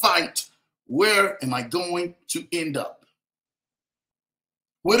in the fight, where am I going to end up?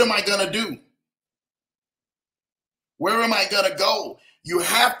 What am I going to do? Where am I going to go? You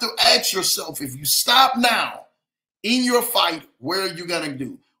have to ask yourself, if you stop now in your fight, where are you going to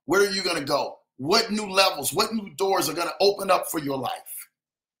do? Where are you going to go? What new levels, what new doors are going to open up for your life?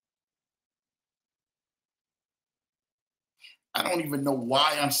 I don't even know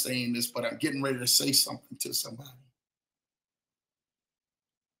why I'm saying this, but I'm getting ready to say something to somebody.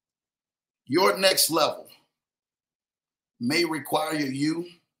 Your next level may require you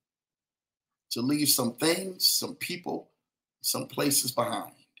to leave some things, some people, some places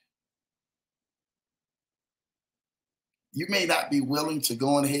behind. You may not be willing to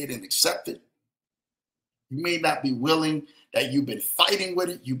go ahead and accept it. You may not be willing, that you've been fighting with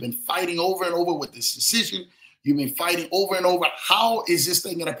it. You've been fighting over and over with this decision. You've been fighting over and over. How is this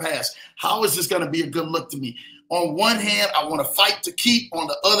thing going to pass? How is this going to be a good look to me? On one hand, I want to fight to keep. On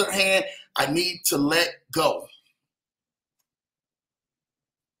the other hand, I need to let go.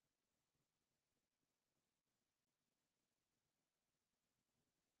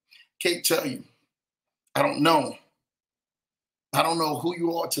 Can't tell you. I don't know. I don't know who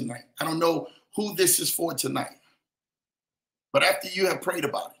you are tonight. I don't know who this is for tonight. But after you have prayed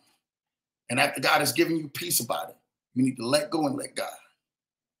about it, and after God has given you peace about it, you need to let go and let God.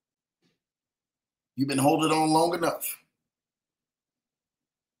 You've been holding on long enough.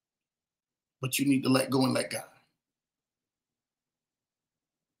 But you need to let go and let God.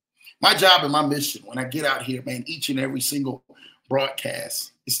 My job and my mission when I get out here, man, each and every single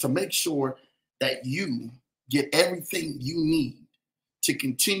broadcast is to make sure that you get everything you need to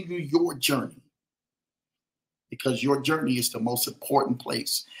continue your journey. Because your journey is the most important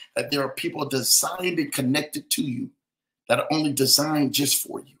place. That there are people designed and connected to you that are only designed just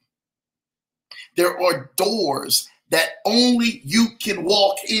for you. There are doors that only you can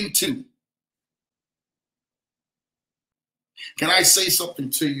walk into. Can I say something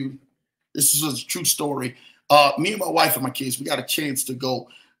to you? This is a true story. Me and my wife and my kids, we got a chance to go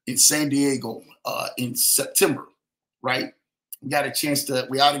in San Diego in September, right? We got a chance to,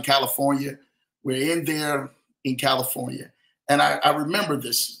 we're out in California. We're in there in California. And I remember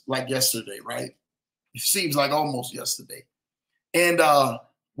this like yesterday, right? It seems like almost yesterday. And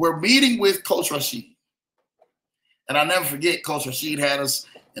we're meeting with Coach Rashid. And I'll never forget, Coach Rashid had us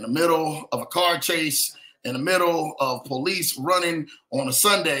in the middle of a car chase, in the middle of police running on a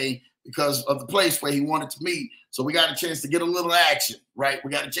Sunday because of the place where he wanted to meet. So we got a chance to get a little action, right?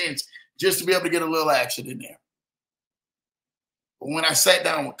 We got a chance just to be able to get a little action in there. But when I sat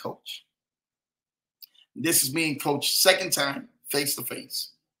down with Coach, this is me and Coach second time face-to-face.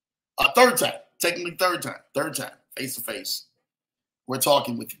 Third time, technically third time face-to-face. We're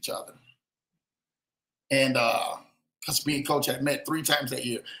talking with each other. And because me and Coach had met 3 times that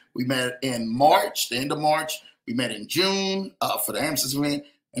year. We met in March, the end of March. We met in June for the Amsterdam event,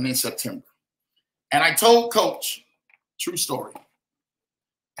 and in September. And I told Coach, true story.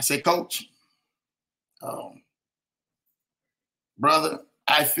 I said, Coach, brother,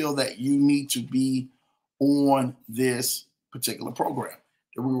 I feel that you need to be on this particular program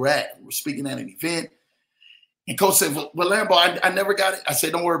that we were at. We were speaking at an event. And Coach said, well, Lambo, I never got it. I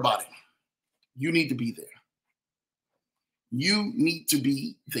said, don't worry about it. You need to be there. You need to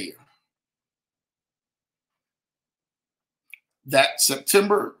be there. That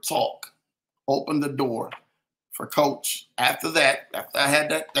September talk opened the door for Coach. After that, after I had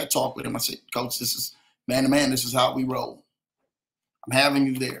that talk with him, I said, Coach, this is man to man, this is how we roll. I'm having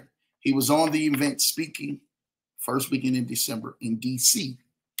you there. He was on the event speaking first weekend in December in DC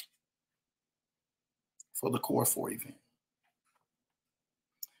for the Core 4 event.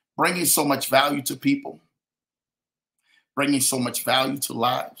 Bringing so much value to people, bringing so much value to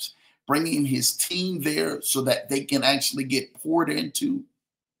lives, bringing his team there so that they can actually get poured into,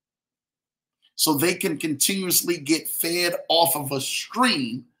 so they can continuously get fed off of a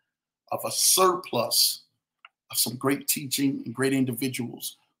stream of a surplus of some great teaching and great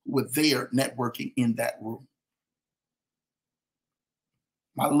individuals who were there networking in that room.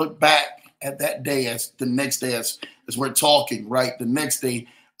 I look back at that day as the next day as we're talking, right? The next day,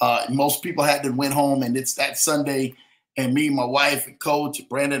 most people had to went home, and it's that Sunday, and me, my wife, and Coach, and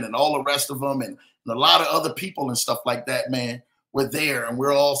Brandon, and all the rest of them, and a lot of other people and stuff like that, man, we're there, and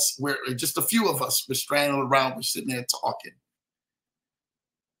we're just a few of us, we're stranded around, we're sitting there talking.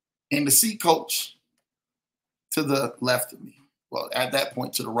 And to see Coach to the left of me, well, at that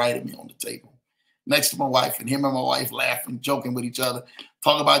point, to the right of me on the table, next to my wife, and him and my wife laughing, joking with each other,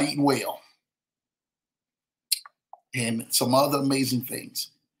 talking about eating well, and some other amazing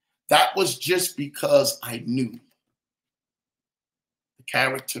things. That was just because I knew the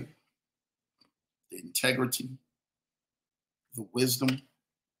character, the integrity, the wisdom,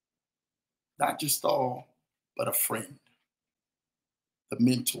 not just all, but a friend, the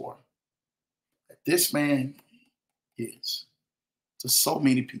mentor that this man is to so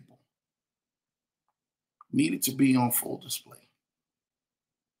many people, needed to be on full display.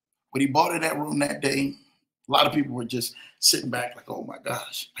 When he bought in that room that day, a lot of people were just sitting back like, oh my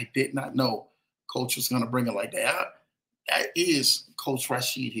gosh, I did not know Coach was going to bring it like that. That is Coach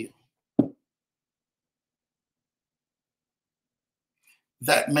Rashid Hill.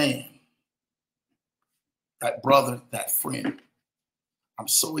 That man, that brother, that friend, I'm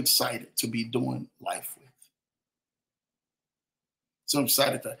so excited to be doing life with. So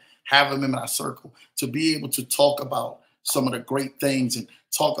excited to have him in my circle, to be able to talk about some of the great things and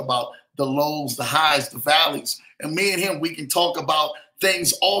talk about the lows, the highs, the valleys. And me and him, we can talk about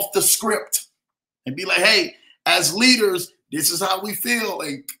things off the script and be like, hey, as leaders, this is how we feel.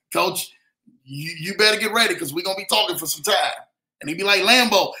 And Coach, you better get ready because we're going to be talking for some time. And he'd be like,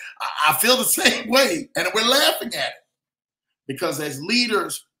 Lambo, I feel the same way. And we're laughing at it. Because as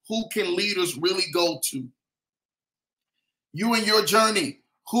leaders, who can leaders really go to? You and your journey,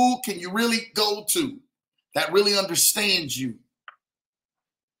 who can you really go to that really understands you?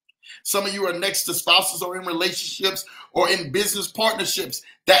 Some of you are next to spouses or in relationships or in business partnerships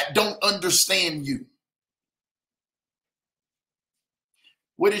that don't understand you.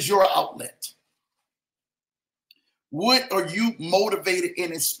 What is your outlet? What are you motivated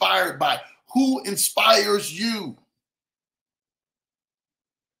and inspired by? Who inspires you?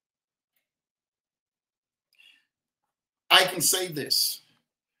 I can say this.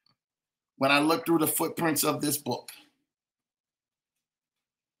 When I look through the footprints of this book,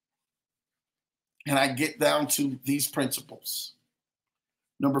 and I get down to these principles.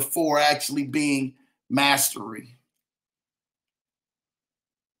 Number 4 actually being mastery.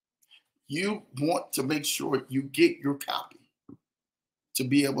 You want to make sure you get your copy to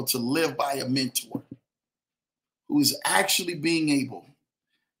be able to live by a mentor who is actually being able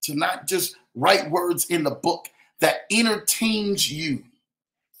to not just write words in the book that entertains you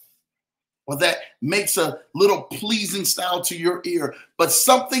or that makes a little pleasing style to your ear, but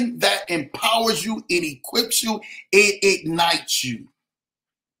something that empowers you, it equips you, it ignites you.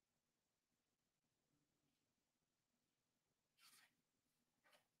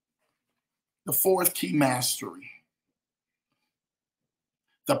 The 4th key, mastery.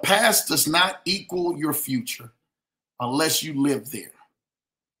 The past does not equal your future unless you live there.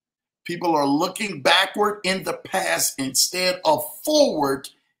 People are looking backward in the past instead of forward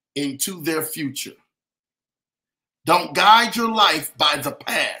into their future. Don't guide your life by the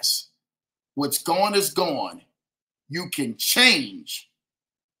past. What's gone is gone. You can change.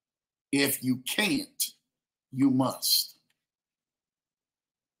 If you can't, you must.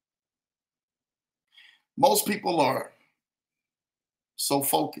 Most people are so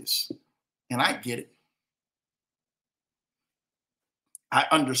focused, and I get it. I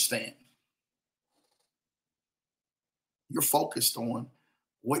understand. You're focused on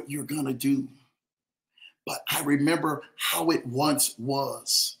what you're going to do. But I remember how it once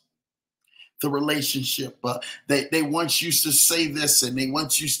was. The relationship. They once used to say this, and they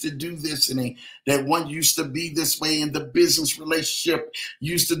once used to do this, and they once used to be this way, and the business relationship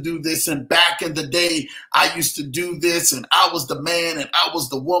used to do this, and back in the day, I used to do this, and I was the man, and I was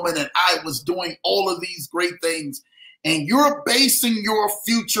the woman, and I was doing all of these great things. And you're basing your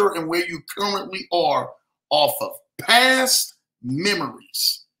future and where you currently are off of past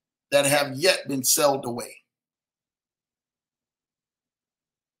memories that have yet been sealed away.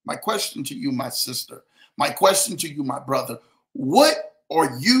 My question to you, my sister, my question to you, my brother, what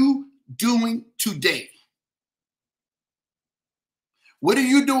are you doing today? What are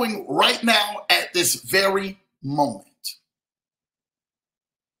you doing right now at this very moment?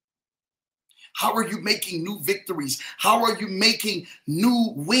 How are you making new victories? How are you making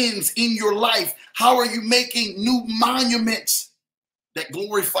new wins in your life? How are you making new monuments that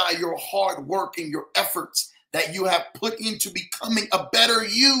glorify your hard work and your efforts that you have put into becoming a better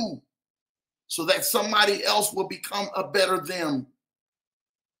you, so that somebody else will become a better them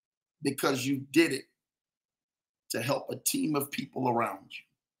because you did it to help a team of people around you?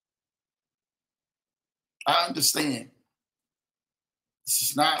 I understand this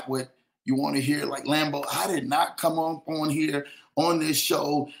is not what you want to hear. Like, Lambo, I did not come on here on this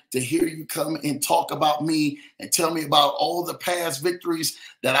show to hear you come and talk about me and tell me about all the past victories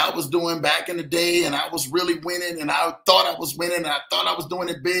that I was doing back in the day, and I was really winning, and I thought I was winning, and I thought I was doing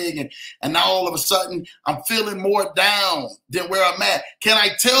it big, and now all of a sudden I'm feeling more down than where I'm at. Can I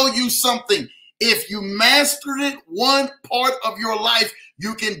tell you something? If you mastered it one part of your life,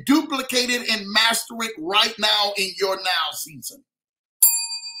 you can duplicate it and master it right now in your now season.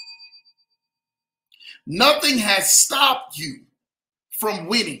 Nothing has stopped you from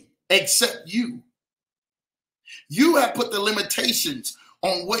winning except you. You have put the limitations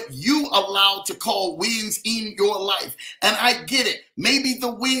on what you allow to call wins in your life. And I get it. Maybe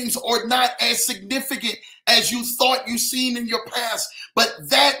the wins are not as significant as you thought you seen in your past, but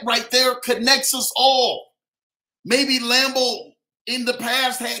that right there connects us all. Maybe Lambo in the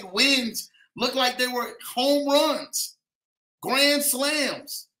past had wins, looked like they were home runs, grand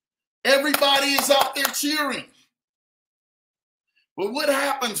slams. Everybody is out there cheering. But what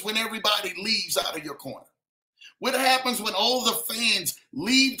happens when everybody leaves out of your corner? What happens when all the fans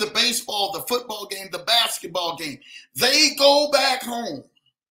leave the baseball, the football game, the basketball game? They go back home.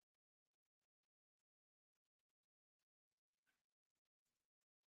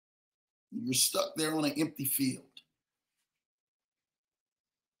 You're stuck there on an empty field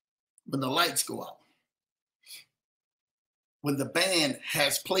when the lights go out. When the band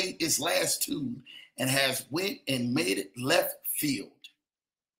has played its last tune and has went and made it left field.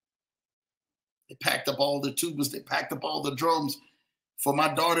 They packed up all the tubas. They packed up all the drums. For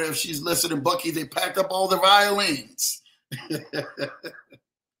my daughter, if she's listening, Bucky, they packed up all the violins. They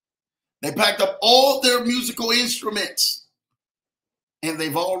packed up all their musical instruments. And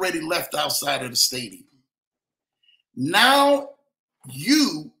they've already left outside of the stadium. Now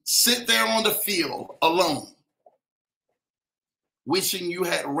you sit there on the field alone, wishing you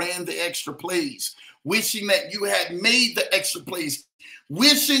had ran the extra plays, wishing that you had made the extra plays,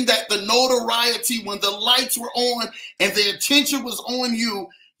 wishing that the notoriety, when the lights were on and the attention was on you,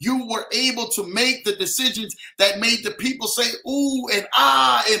 you were able to make the decisions that made the people say, ooh, and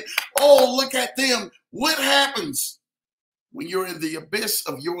ah, and oh, look at them. What happens when you're in the abyss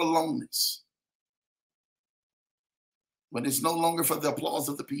of your aloneness? When it's no longer for the applause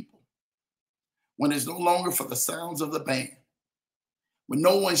of the people, when it's no longer for the sounds of the band, when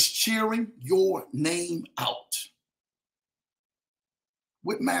no one's cheering your name out,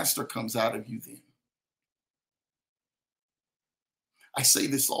 what master comes out of you then? I say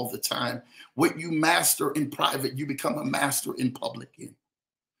this all the time. What you master in private, you become a master in public in.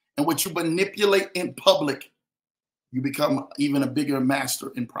 And what you manipulate in public, you become even a bigger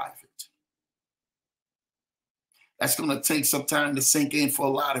master in private. That's going to take some time to sink in for a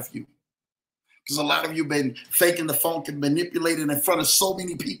lot of you. Because a lot of you have been faking the funk and manipulating in front of so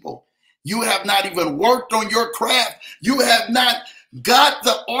many people. You have not even worked on your craft. You have not got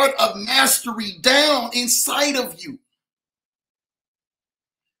the art of mastery down inside of you.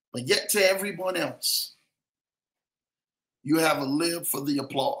 But yet to everyone else, you have lived for the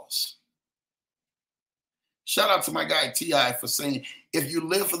applause. Shout out to my guy T.I. for saying, if you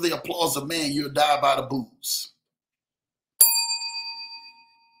live for the applause of man, you'll die by the booze.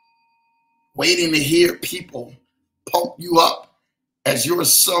 Waiting to hear people pump you up as you're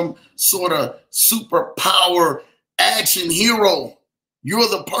some sort of superpower action hero. You're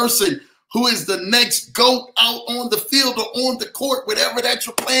the person who is the next GOAT out on the field or on the court, whatever that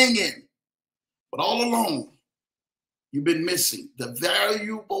you're playing in. But all along, you've been missing the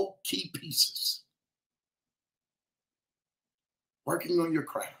valuable key pieces. Working on your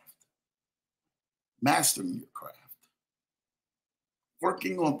craft, mastering your craft,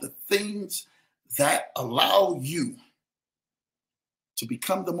 working on the things that allow you to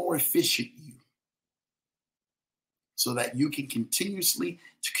become the more efficient you, so that you can continuously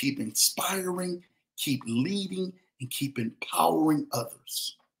to keep inspiring, keep leading, and keep empowering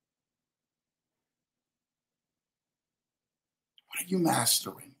others. What are you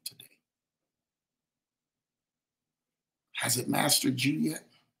mastering today? Has it mastered you yet?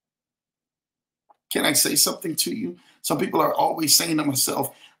 Can I say something to you? Some people are always saying to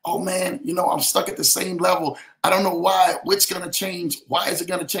myself, oh man, I'm stuck at the same level. I don't know why. What's going to change? Why is it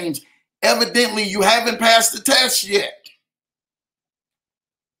going to change? Evidently, you haven't passed the test yet.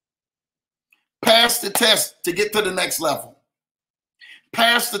 Pass the test to get to the next level.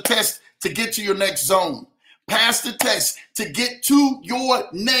 Pass the test to get to your next zone. Pass the test to get to your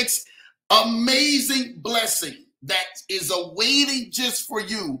next amazing blessing that is awaiting just for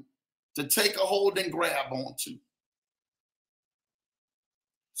you to take a hold and grab onto.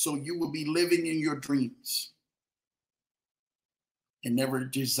 So you will be living in your dreams and never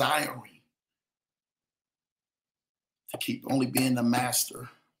desiring to keep only being the master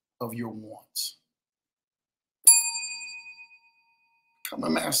of your wants. Become a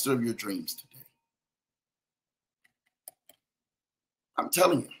master of your dreams today. I'm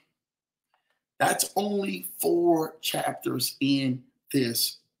telling you, that's only 4 chapters in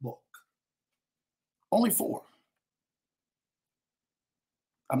this book. Only 4.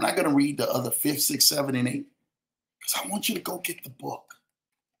 I'm not going to read the other 5, 6, 7, and 8 because I want you to go get the book.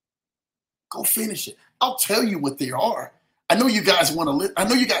 Go finish it. I'll tell you what they are. I know you guys want to live. I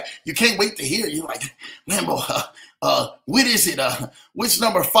know you can't wait to hear. You're like, Lambo, what is it? Which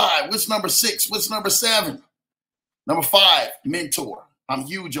number 5? Which number 6? Which number 7? Number 5, mentor. I'm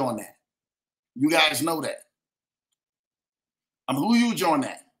huge on that. You guys know that. I'm huge on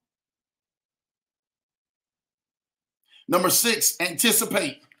that. Number 6,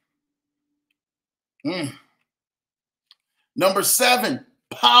 anticipate. Number 7,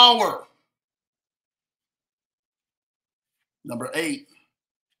 power. Number 8,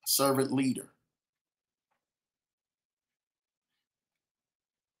 servant leader.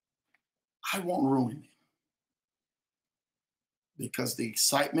 I won't ruin it because the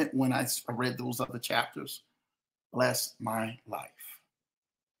excitement when I read those other chapters blessed my life.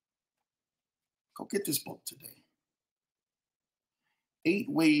 Go get this book today. 8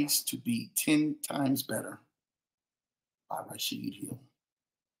 Ways to Be 10 Times Better by Rashid Hill.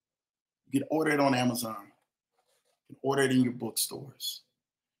 You can order it on Amazon. You can order it in your bookstores.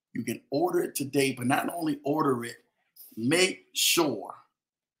 You can order it today, but not only order it, make sure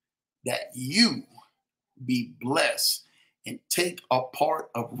that you be blessed and take a part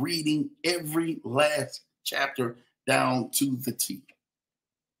of reading every last chapter down to the T.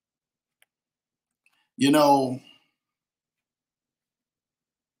 You know,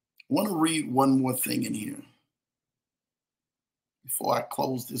 I want to read one more thing in here before I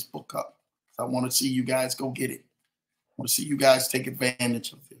close this book up. I want to see you guys go get it. I want to see you guys take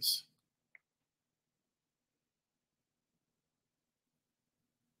advantage of this.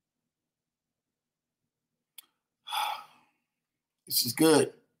 This is good.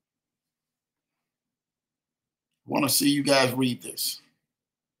 I want to see you guys read this.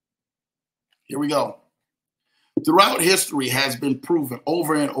 Here we go. Throughout history has been proven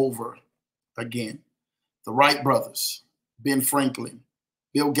over and over again. The Wright brothers, Ben Franklin,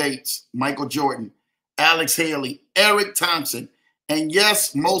 Bill Gates, Michael Jordan, Alex Haley, Eric Thompson, and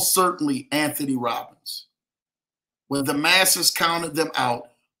yes, most certainly Anthony Robbins. When the masses counted them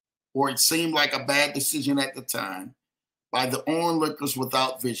out, or it seemed like a bad decision at the time, by the onlookers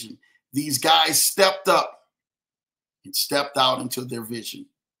without vision, these guys stepped up and stepped out into their vision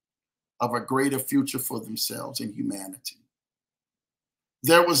of a greater future for themselves and humanity.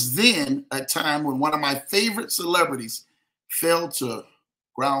 There was then a time when one of my favorite celebrities fell to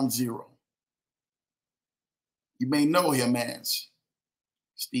ground zero. You may know him as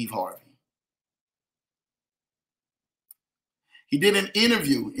Steve Harvey. He did an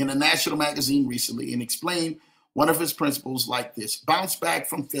interview in a national magazine recently and explained one of his principles like this: bounce back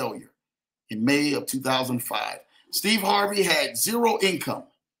from failure. In May of 2005, Steve Harvey had 0 income.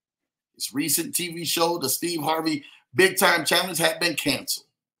 His recent TV show, The Steve Harvey Big Time Challenge, had been canceled.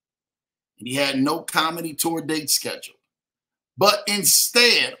 And he had no comedy tour date scheduled. But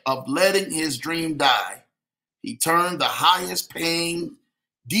instead of letting his dream die, he turned the highest paying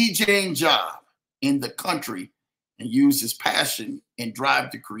DJing job in the country and used his passion and drive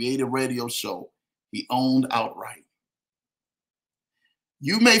to create a radio show he owned outright.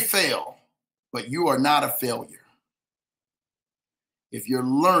 You may fail, but you are not a failure. If you're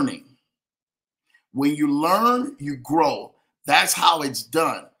learning, when you learn, you grow. That's how it's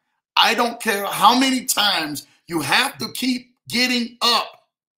done. I don't care how many times you have to keep getting up.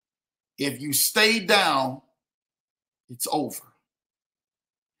 If you stay down, it's over.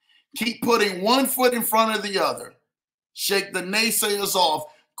 Keep putting one foot in front of the other. Shake the naysayers off.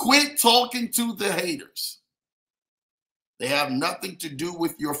 Quit talking to the haters. They have nothing to do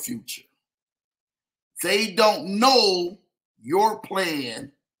with your future. They don't know your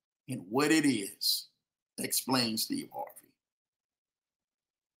plan and what it is, explains Steve Harvey.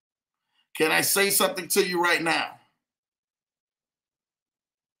 Can I say something to you right now?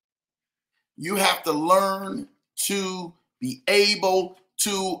 You have to learn to be able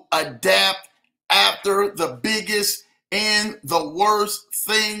to adapt after the biggest and the worst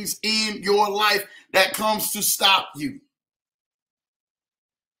things in your life that comes to stop you.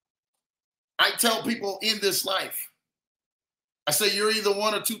 I tell people in this life, I say you're either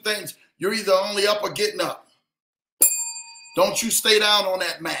one or two things. You're either only up or getting up. Don't you stay down on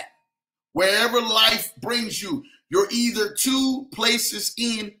that mat. Wherever life brings you, you're either two places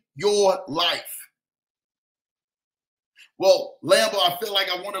in your life. Well, Lambo, I feel like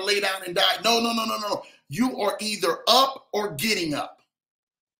I want to lay down and die. No. You are either up or getting up.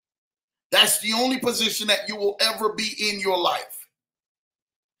 That's the only position that you will ever be in your life.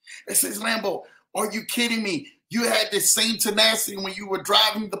 It says, Lambo, are you kidding me? You had the same tenacity when you were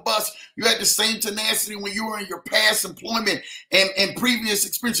driving the bus. You had the same tenacity when you were in your past employment and previous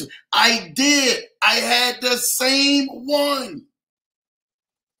experiences. I did. I had the same one.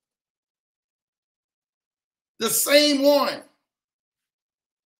 The same one.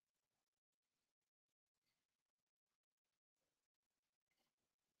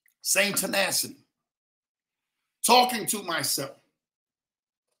 Same tenacity. Talking to myself.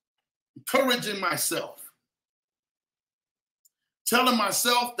 Encouraging myself. Telling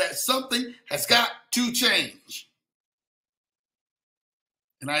myself that something has got to change.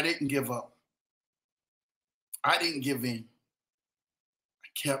 And I didn't give up. I didn't give in. I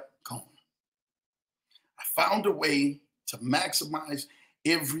kept going. I found a way to maximize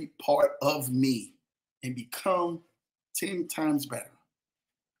every part of me and become 10 times better.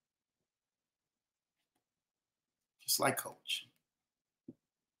 Just like Coach.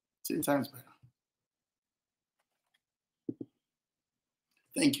 10 times better.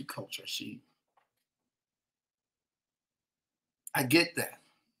 Thank you, Coach Rashid. I get that.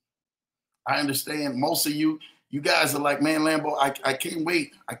 I understand most of you guys are like, man, Lambo, I can't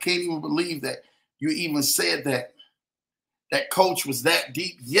wait. I can't even believe that you even said that Coach was that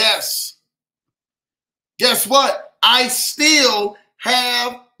deep. Yes. Guess what? I still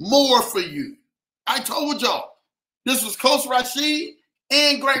have more for you. I told y'all, this was Coach Rashid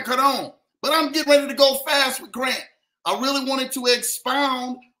and Grant Cardone, but I'm getting ready to go fast with Grant. I really wanted to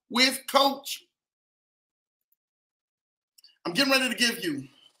expound with Coach. I'm getting ready to give you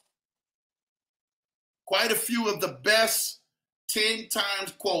quite a few of the best 10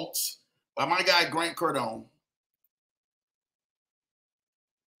 times quotes by my guy, Grant Cardone,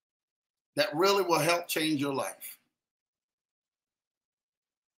 that really will help change your life.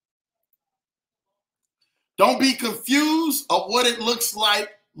 Don't be confused of what it looks like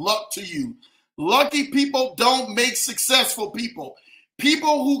luck to you. Lucky people don't make successful people.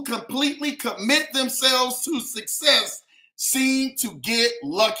 People who completely commit themselves to success seem to get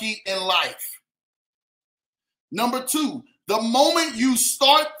lucky in life. Number 2, the moment you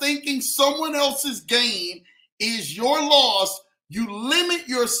start thinking someone else's gain is your loss, you limit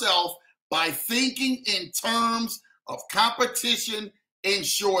yourself by thinking in terms of competition and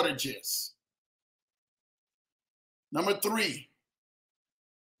shortages. Number 3,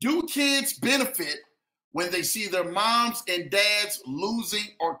 do kids benefit when they see their moms and dads losing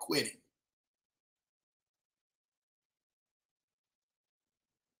or quitting?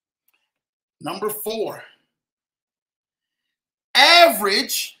 Number 4,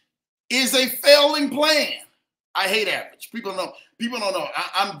 average is a failing plan. I hate average. People don't know.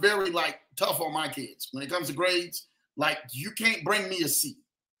 I'm very tough on my kids when it comes to grades. Like, you can't bring me a C.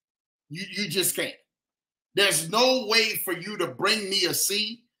 You just can't. There's no way for you to bring me a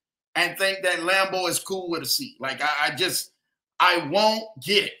C and think that Lambo is cool with a C. Like, I won't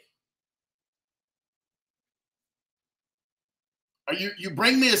get it. You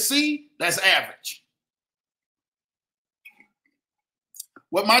bring me a C, that's average.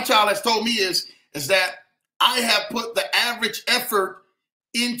 What my child has told me is that I have put the average effort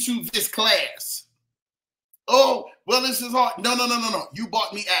into this class. Oh, well, this is hard. No. You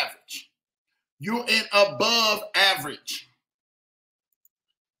bought me average. You're in above average.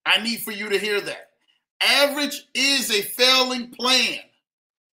 I need for you to hear that. Average is a failing plan.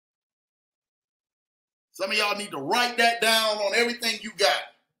 Some of y'all need to write that down on everything you got.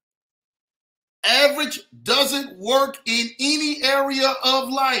 Average doesn't work in any area of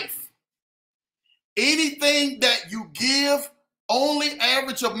life. Anything that you give only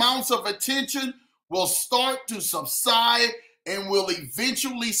average amounts of attention will start to subside and will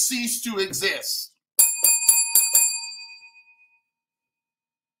eventually cease to exist.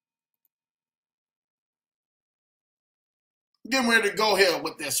 Getting ready to go here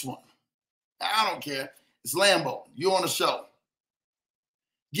with this one. I don't care. It's Lambo. You on the show.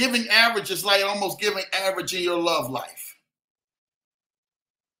 Giving average is like almost giving average in your love life.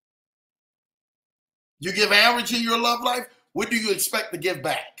 You give average in your love life, what do you expect to give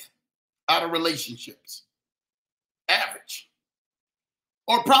back out of relationships? Average.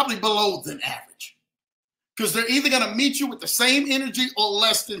 Or probably below than average. Because they're either going to meet you with the same energy or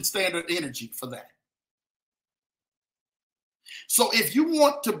less than standard energy for that. So if you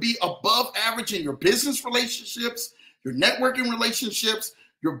want to be above average in your business relationships, your networking relationships,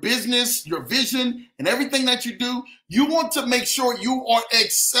 your business, your vision, and everything that you do, you want to make sure you are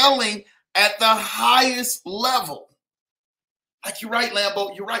excelling at the highest level. Like, you're right,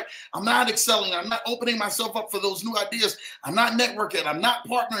 Lambo, you're right. I'm not excelling. I'm not opening myself up for those new ideas. I'm not networking. I'm not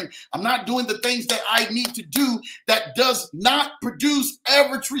partnering. I'm not doing the things that I need to do that does not produce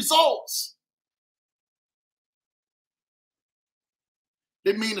average results.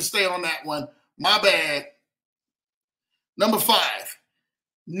 Didn't mean to stay on that one. My bad. Number 5,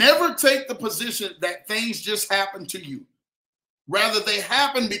 never take the position that things just happen to you. Rather, they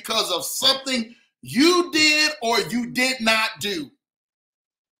happen because of something you did or you did not do.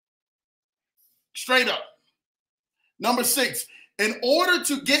 Straight up. Number 6, in order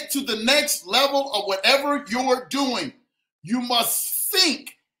to get to the next level of whatever you're doing, you must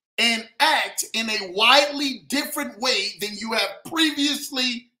think and act in a widely different way than you have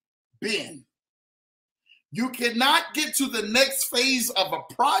previously been. You cannot get to the next phase of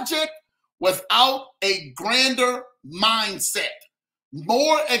a project without a grander mindset,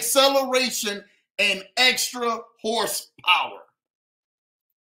 more acceleration, and extra horsepower.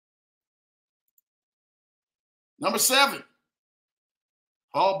 Number 7.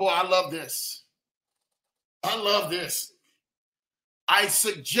 Oh boy, I love this. I love this. I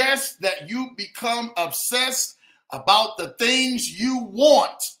suggest that you become obsessed about the things you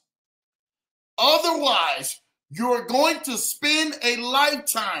want. Otherwise, you're going to spend a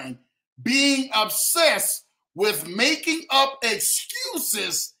lifetime being obsessed with making up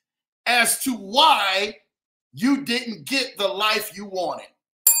excuses as to why you didn't get the life you wanted.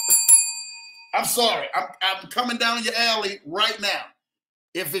 I'm sorry. I'm coming down your alley right now.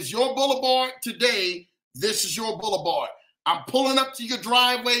 If it's your boulevard today, this is your boulevard. I'm pulling up to your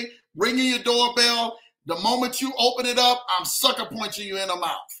driveway, ringing your doorbell. The moment you open it up, I'm sucker punching you in the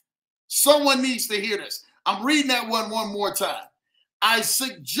mouth. Someone needs to hear this. I'm reading that one more time. I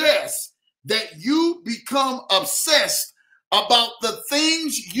suggest that you become obsessed about the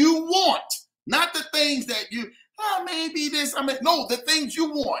things you want, not the things that you, maybe this, no, the things you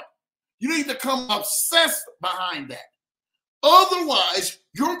want. You need to become obsessed behind that. Otherwise,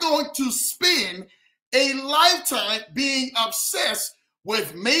 you're going to spend a lifetime being obsessed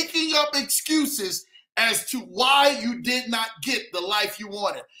with making up excuses as to why you did not get the life you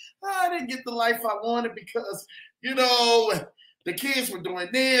wanted. I didn't get the life I wanted because, the kids were doing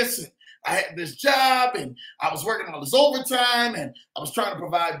this. I had this job and I was working all this overtime and I was trying to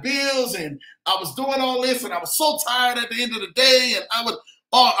provide bills and I was doing all this and I was so tired at the end of the day and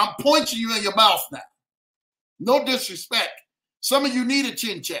I'm pointing you in your mouth now. No disrespect. Some of you need a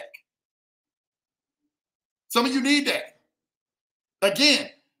chin check. Some of you need that. Again,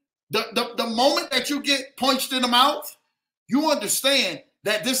 the moment that you get punched in the mouth, you understand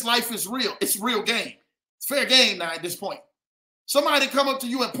that this life is real. It's real game. It's fair game now at this point. Somebody come up to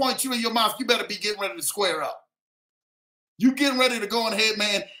you and point you in your mouth, you better be getting ready to square up. You getting ready to go ahead,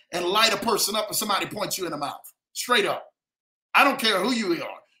 man, and light a person up and somebody points you in the mouth. Straight up. I don't care who you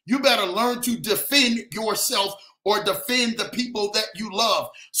are. You better learn to defend yourself or defend the people that you love.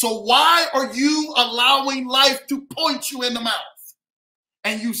 So why are you allowing life to point you in the mouth?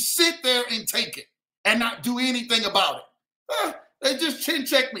 And you sit there and take it and not do anything about it. They just chin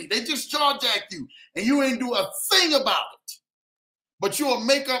check me. They just jaw jack you. And you ain't do a thing about it. But you will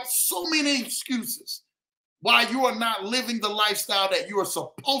make up so many excuses why you are not living the lifestyle that you are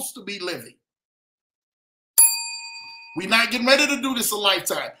supposed to be living. We're not getting ready to do this a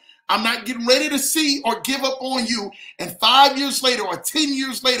lifetime. I'm not getting ready to see or give up on you. And 5 years later or 10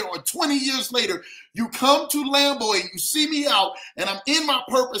 years later or 20 years later, you come to Lambo and you see me out and I'm in my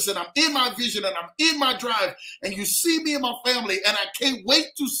purpose and I'm in my vision and I'm in my drive and you see me and my family and I can't wait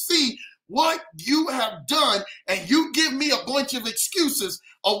to see what you have done and you give me a bunch of excuses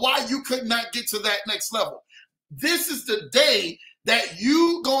of why you could not get to that next level. This is the day that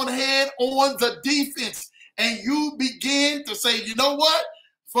you go ahead on the defense and you begin to say, you know what?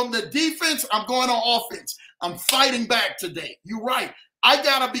 From the defense, I'm going on offense. I'm fighting back today. You're right. I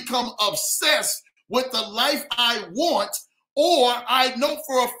got to become obsessed with the life I want, or I know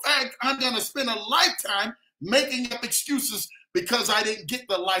for a fact I'm going to spend a lifetime making up excuses because I didn't get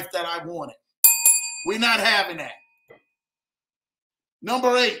the life that I wanted. We're not having that.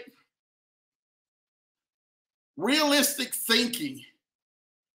 Number 8, realistic thinking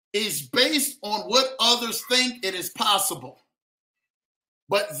is based on what others think it is possible.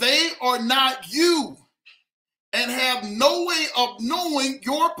 But they are not you and have no way of knowing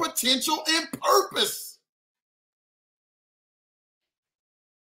your potential and purpose.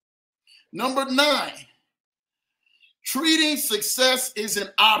 Number 9, treating success is an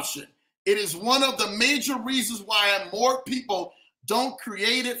option. It is one of the major reasons why more people don't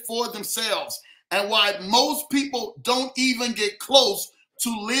create it for themselves and why most people don't even get close to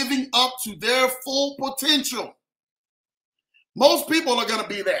living up to their full potential. Most people are going to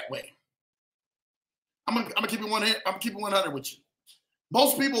be that way. I'm gonna keep it 100. I'm keeping 100 with you.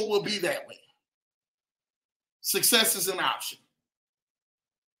 Most people will be that way. Success is an option.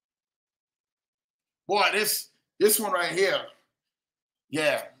 Boy, this one right here,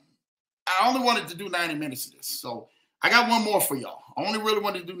 yeah. I only wanted to do 90 minutes of this, so I got one more for y'all. I only really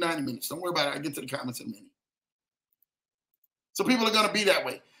wanted to do 90 minutes. Don't worry about it. I'll get to the comments in a minute. So people are going to be that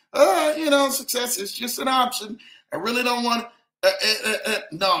way. Success is just an option. I really don't want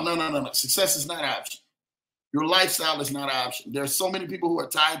No. Success is not an option. Your lifestyle is not an option. There are so many people who are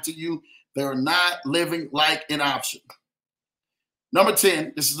tied to you. They're not living like an option. Number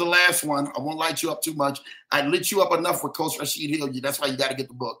 10, this is the last one. I won't light you up too much. I lit you up enough with Coach Rashid Hill. That's why you got to get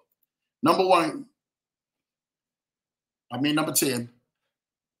the book. Number 10,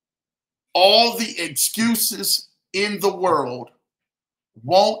 all the excuses in the world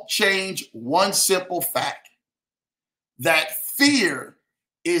won't change one simple fact, that fear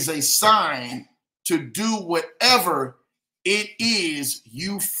is a sign to do whatever it is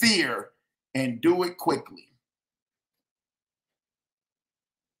you fear and do it quickly.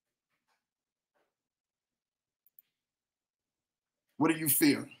 What are you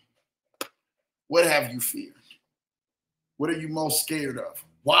fearing? What have you feared? What are you most scared of?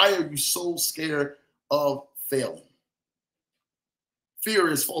 Why are you so scared of failing? Fear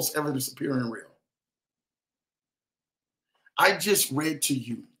is false evidence appearing real. I just read to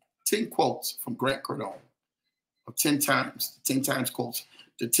you 10 quotes from Grant Cardone, of 10 times quotes,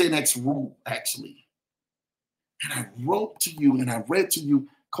 the 10X rule, actually. And I wrote to you and I read to you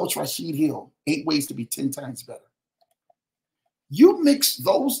Coach Rashid Hill, 8 Ways to Be 10 Times Better. You mix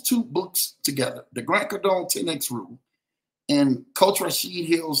those 2 books together, the Grant Cardone 10X rule and Coach Rashid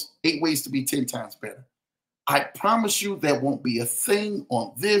Hill's 8 Ways to Be 10 Times Better. I promise you there won't be a thing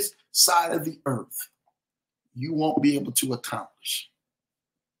on this side of the earth you won't be able to accomplish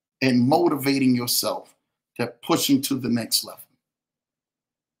in motivating yourself to pushing to the next level.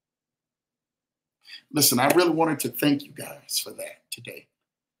 Listen, I really wanted to thank you guys for that today.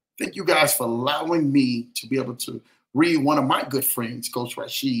 Thank you guys for allowing me to be able to read one of my good friends, Coach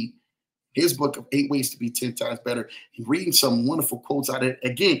Rashid, his book of 8 Ways to Be 10 Times Better, and reading some wonderful quotes out of it.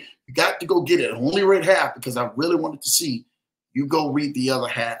 Again, you got to go get it. I only read half because I really wanted to see you go read the other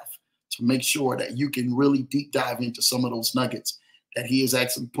half to make sure that you can really deep dive into some of those nuggets that he is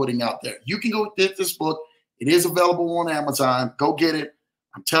actually putting out there. You can go get this book. It is available on Amazon. Go get it.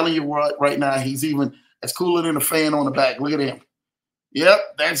 I'm telling you right now, he's even as cooler than a fan on the back. Look at him. Yep,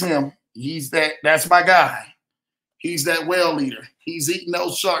 that's him. That's my guy. He's that whale leader. He's eating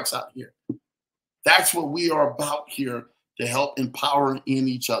those sharks out here. That's what we are about here, to help empower in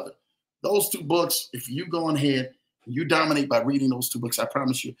each other. Those 2 books, if you go ahead and you dominate by reading those 2 books, I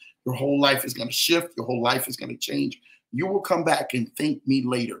promise you, your whole life is going to shift. Your whole life is going to change. You will come back and thank me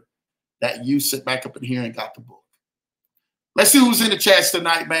later that you sit back up in here and got the book. Let's see who's in the chats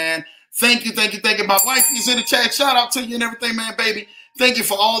tonight, man. Thank you. My wife is in the chat. Shout out to you and everything, man, baby. Thank you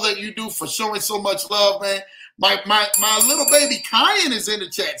for all that you do, for showing so much love, man. My little baby Kyan is in the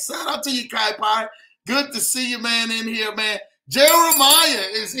chat. Shout out to you, Kai Pie. Good to see you, man, in here, man. Jeremiah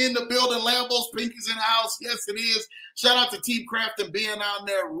is in the building. Lambo's Pinky's in the house. Yes, it is. Shout out to Team Craft and being out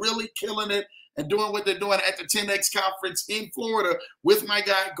there, really killing it and doing what they're doing at the 10X conference in Florida with my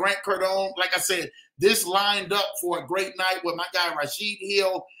guy, Grant Cardone. Like I said, this lined up for a great night with my guy, Rashid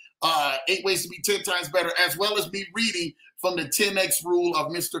Hill, 8 Ways to Be 10 Times Better, as well as me reading from the 10X rule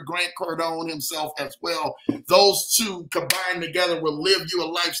of Mr. Grant Cardone himself as well. Those 2 combined together will live you a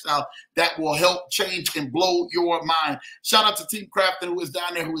lifestyle that will help change and blow your mind. Shout out to Team Crafton, who is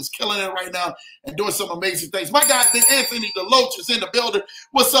down there, who is killing it right now and doing some amazing things. My guy, Anthony DeLoach, is in the building.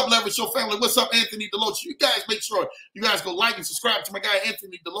 What's up, Leverage Show family? What's up, Anthony DeLoach? You guys make sure you guys go like and subscribe to my guy,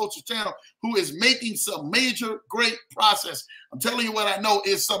 Anthony DeLoach's channel, who is making some major great process. I'm telling you what I know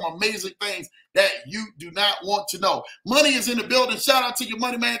is some amazing things that you do not want to know. Money is in the building. Shout out to your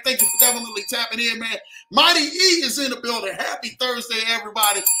money, man. Thank you for definitely tapping in, man. Mighty E is in the building. Happy Thursday,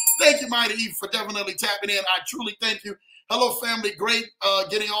 everybody. Thank you, Mighty E, for definitely tapping in. I truly thank you. Hello, family. Great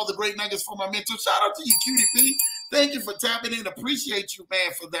getting all the great nuggets from my mentor. Shout out to you, Cutie P. Thank you for tapping in. Appreciate you,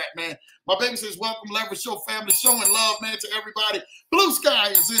 man, for that, man. My baby says, welcome, Leverage Show family. Showing love, man, to everybody. Blue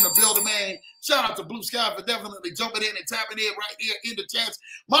Sky is in the building, man. Shout out to Blue Sky for definitely jumping in and tapping in right here in the chats.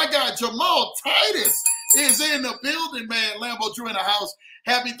 My guy, Jamal Titus, is in the building, man. Lambo Drew in the house.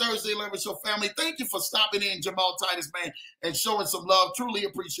 Happy Thursday, Leverage Show family. Thank you for stopping in, Jamal Titus, man, and showing some love. Truly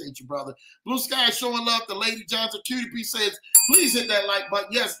appreciate you, brother. Blue Sky showing love to Lady Johnson. QDP says, please hit that like button.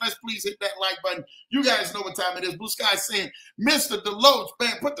 Yes, let's please hit that like button. You guys know what time it is. Blue Sky saying, Mr. Deloach,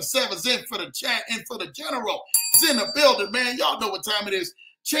 man, put the sevens in for the chat and for the general. It's in the building, man. Y'all know what time it is.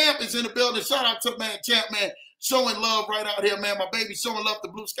 Champ is in the building. Shout out to, man, Champ, man, showing love right out here, man. My baby showing love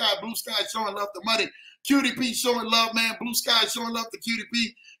to Blue Sky. Blue Sky showing love to Money. QDP showing love, man. Blue Sky showing love to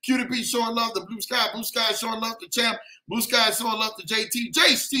QDP. QDP showing love to Blue Sky. Blue Sky showing love to Champ. Blue Sky showing love to JT.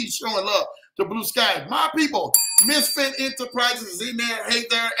 JT showing love to Blue Sky. My people, Misfit Enterprises is in there. Hey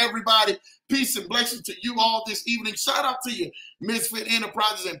there, everybody. Peace and blessings to you all this evening. Shout out to you, Misfit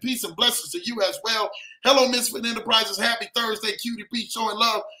Enterprises, and peace and blessings to you as well. Hello, Misfit Enterprises. Happy Thursday. QDP showing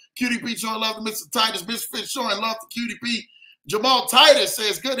love. QDP showing love to Mr. Titus. Misfit showing love to QDP. Jamal Titus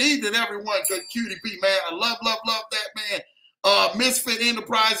says, good evening, everyone. Good QDP, man. I love that, man. Misfit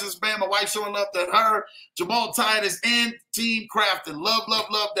Enterprises, man. My wife showing love to her. Jamal Titus and Team Crafton. Love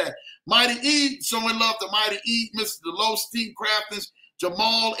that. Mighty E showing love to Mighty E, Mr. Delos, Team Crafton,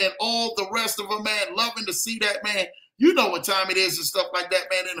 Jamal, and all the rest of them, man. Loving to see that, man. You know what time it is and stuff like that,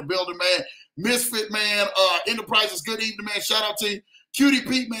 man, in the building, man. Misfit, man. Enterprises, good evening, man. Shout out to you.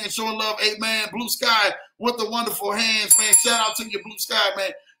 QDP, man, showing love. Hey, man, Blue Sky with the wonderful hands, man. Shout out to you, Blue Sky,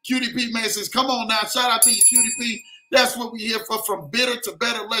 man. QDP, man, says, come on now. Shout out to you, QDP. That's what we're here for, from bitter to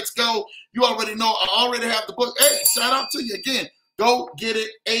better. Let's go. You already know. I already have the book. Hey, shout out to you again. Go get it.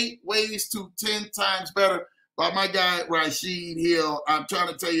 8 Ways to 10 Times Better by my guy, Rashid Hill. I'm trying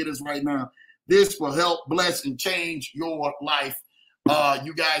to tell you this right now. This will help bless and change your life.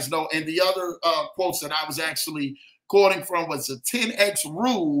 You guys know. And the other quotes that I was actually quoting from was the 10X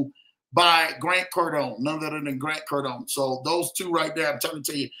Rule by Grant Cardone, none other than Grant Cardone. So those two right there, I'm trying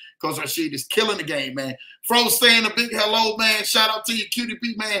to tell you, because Rashid is killing the game, man. Fro saying a big hello, man. Shout out to you,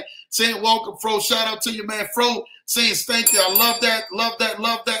 QDP, man. Saying welcome, Fro. Shout out to you, man. Fro saying thank you. I love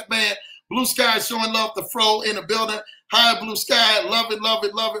that, man. Blue Sky showing love to Fro in the building. Hi, Blue Sky. Love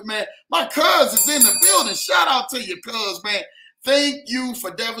it, man. My cuz is in the building. Shout out to you, cuz, man. Thank you for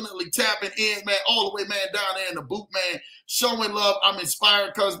definitely tapping in, man, all the way, man, down there in the boot, man, showing love. I'm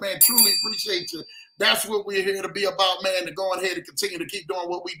inspired, cuz, man, truly appreciate you. That's what we're here to be about, man, to go ahead and continue to keep doing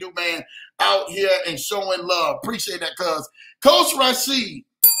what we do, man, out here and showing love. Appreciate that, cuz. Coach Rashid,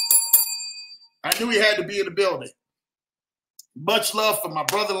 I knew he had to be in the building. Much love for my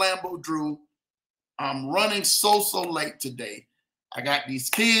brother Lambo Drew. I'm running so late today. I got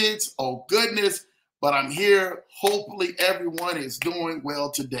these kids, oh, goodness. But I'm here. Hopefully everyone is doing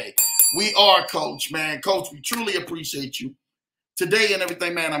well today. We are, Coach, man. Coach, we truly appreciate you. Today and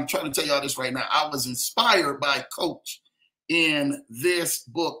everything, man, I'm trying to tell y'all this right now. I was inspired by Coach in this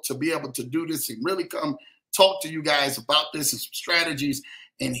book to be able to do this and really come talk to you guys about this and some strategies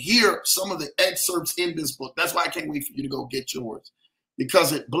and hear some of the excerpts in this book. That's why I can't wait for you to go get yours,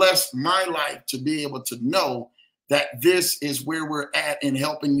 because it blessed my life to be able to know that this is where we're at in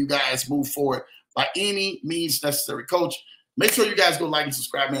helping you guys move forward by any means necessary. Coach, make sure you guys go like and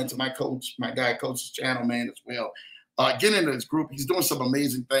subscribe, man, to my guy Coach's channel, man, as well. Get into this group. He's doing some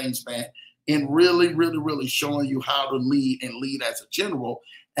amazing things, man, and really showing you how to lead and lead as a general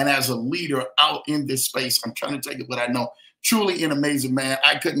and as a leader out in this space. I'm trying to tell you what I know. Truly an amazing man.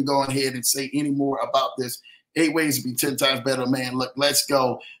 I couldn't go ahead and say any more about this. 8 Ways to be 10 times better, man. Look, let's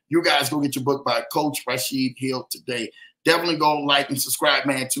go. You guys go get your book by Coach Rashid Hill today. Definitely go like and subscribe,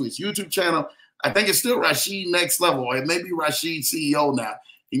 man, to his YouTube channel. I think it's still Rashid Next Level, or it may be Rashid CEO now.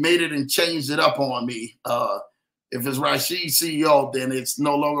 He made it and changed it up on me. If it's Rashid CEO, then it's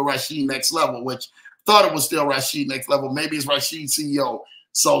no longer Rashid Next Level, which thought it was still Rashid Next Level. Maybe it's Rashid CEO.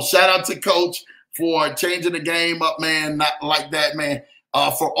 So shout out to Coach for changing the game up, man. Not like that, man,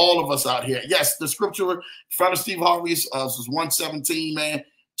 for all of us out here. Yes, the scripture in front of Steve Harvey's was 117, man.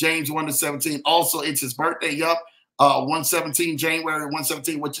 James 1-17. Also, it's his birthday. Yup. 117, January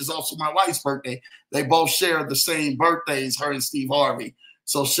 117, which is also my wife's birthday. They both share the same birthdays, her and Steve Harvey.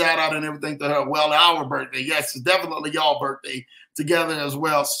 So shout out and everything to her. Well, our birthday. Yes, it's definitely y'all birthday together as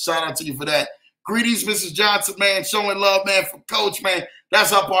well. Shout out to you for that. Greetings, Mrs. Johnson, man. Showing love, man, from Coach, man.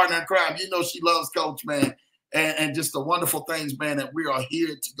 That's our partner in crime. You know she loves Coach, man. And just the wonderful things, man, that we are here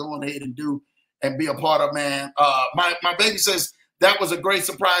to go ahead and do and be a part of, man. My baby says, that was a great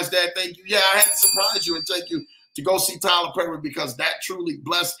surprise, Dad. Thank you. Yeah, I had to surprise you and take you to go see Tyler Perry, because that truly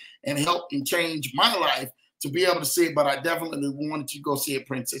blessed and helped and changed my life to be able to see it, but I definitely wanted you to go see it,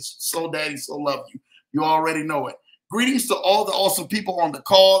 Princess. So daddy, so love you. You already know it. Greetings to all the awesome people on the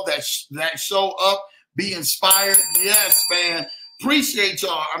call that show up. Be inspired. Yes, man. Appreciate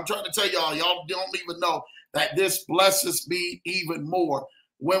y'all. I'm trying to tell y'all don't even know that this blesses me even more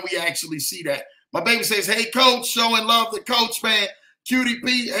when we actually see that. My baby says, hey, coach, showing love to coach, man. Cutie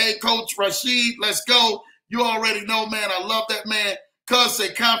P, hey, Coach Rashid, let's go. You already know, man. I love that, man. Cuz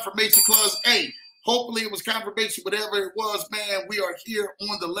say confirmation clause. Hey, hopefully it was confirmation, whatever it was, man. We are here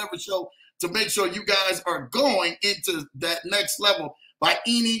on the Leverage Show to make sure you guys are going into that next level by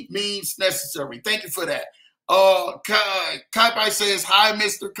any means necessary. Thank you for that. Kai says, hi,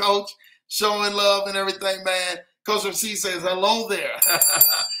 Mr. Coach. Showing love and everything, man. Coach Rashid says, hello there.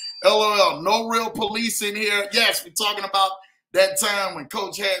 LOL. No real police in here. Yes, we're talking about that time when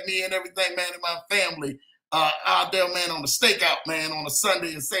Coach had me and everything, man, and my family out there, man, on the stakeout, man, on a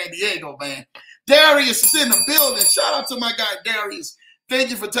Sunday in San Diego, man. Darius is in the building. Shout out to my guy, Darius. Thank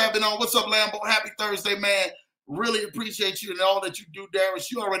you for tapping on. What's up, Lambo? Happy Thursday, man. Really appreciate you and all that you do,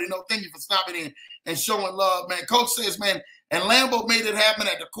 Darius. You already know. Thank you for stopping in and showing love, man. Coach says, man, and Lambo made it happen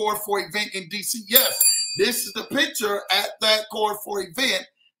at the Core 4 event in D.C. Yes, this is the picture at that Core 4 event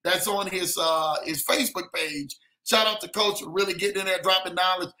that's on his Facebook page. Shout out to Coach for really getting in there, dropping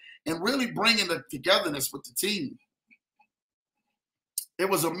knowledge, and really bringing the togetherness with the team. It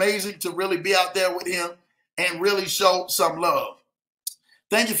was amazing to really be out there with him and really show some love.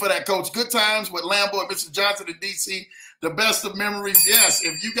 Thank you for that, Coach. Good times with Lambo and Mr. Johnson in D.C. The best of memories. Yes,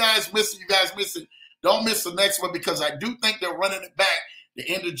 if you guys miss it, you guys miss it. Don't miss the next one because I do think they're running it back the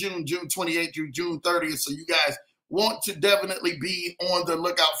end of June, June 28th through June 30th. So you guys want to definitely be on the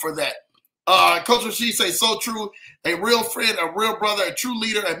lookout for that. Coach Rashid says, so true. A real friend, a real brother, a true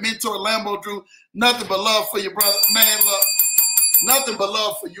leader, a mentor, Lambo Drew. Nothing but love for you, brother. Man, look. Nothing but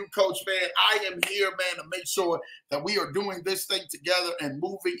love for you, Coach, man. I am here, man, to make sure that we are doing this thing together and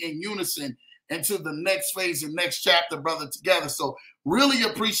moving in unison into the next phase and next chapter, brother, together. So really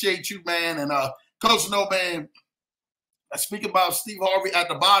appreciate you, man. And Coach, no, man, I speak about Steve Harvey at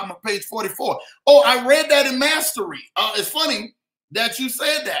the bottom of page 44. Oh, I read that in Mastery. It's funny that you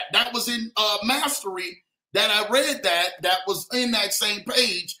said that. That was in Mastery that I read that. That was in that same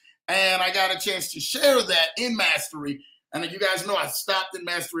page. And I got a chance to share that in Mastery. And you guys know I stopped in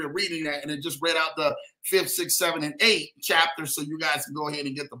Mastery of reading that and it just read out the 5th, 6th, 7th, and 8th chapters so you guys can go ahead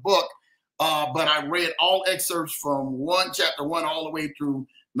and get the book. But I read all excerpts from chapter 1 all the way through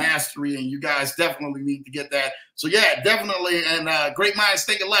Mastery, and you guys definitely need to get that. So, yeah, definitely. And great minds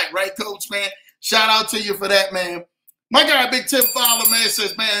think alike, right, Coach, man? Shout out to you for that, man. My guy, Big Tip Fowler, man,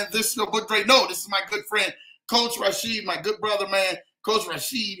 says, man, this is your book, Dre. No, this is my good friend, Coach Rashid, my good brother, man, Coach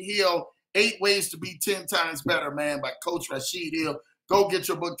Rashid Hill. 8 Ways to Be 10 Times Better, man, by Coach Rashid Hill. Go get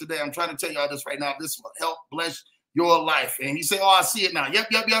your book today. I'm trying to tell y'all this right now. This will help bless your life. And he said, oh, I see it now. Yep.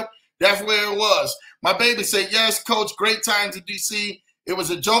 That's where it was. My baby said, yes, Coach, great times in D.C. It was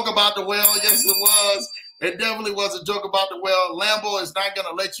a joke about the well. Yes, it was. It definitely was a joke about the well. Lambo is not going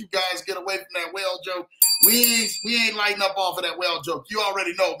to let you guys get away from that well joke. We ain't lighting up off of that well joke. You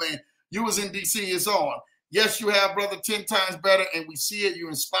already know, man. You was in D.C. It's on. Yes, you have, brother, 10 times better, and we see it. You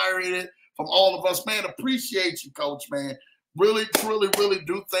inspired it. From all of us, man, appreciate you, Coach, man. Really, truly, really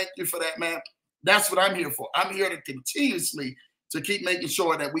do thank you for that, man. That's what I'm here for. I'm here to continuously to keep making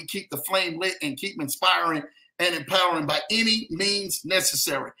sure that we keep the flame lit and keep inspiring and empowering by any means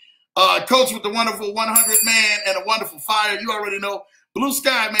necessary. Coach with the wonderful 100 man and a wonderful fire. You already know. Blue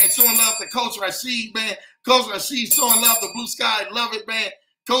Sky, man, showing love to Coach Rashid, man. Coach Rashid showing love to Blue Sky. Love it, man.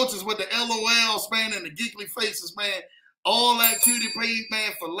 Coaches with the LOLs, man, and the geekly faces, man. All that cutie page,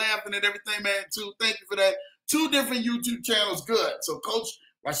 man, for laughing and everything, man, too. Thank you for that. 2 different YouTube channels, good. So, Coach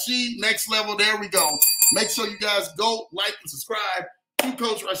Rashid, next level, there we go. Make sure you guys go like and subscribe to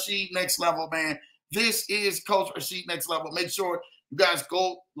Coach Rashid, next level, man. This is Coach Rashid, next level. Make sure you guys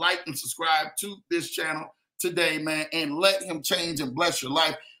go like and subscribe to this channel today, man, and let him change and bless your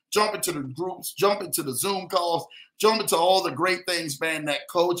life. Jump into the groups, jump into the Zoom calls, jump into all the great things, man, that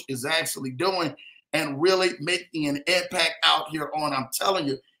Coach is actually doing and really making an impact out here on. I'm telling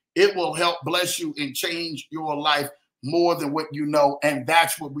you, it will help bless you and change your life more than what you know, and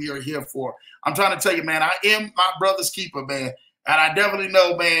that's what we are here for. I'm trying to tell you, man, I am my brother's keeper, man, and I definitely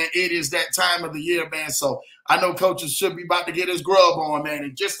know, man, it is that time of the year, man, so I know Coaches should be about to get his grub on, man,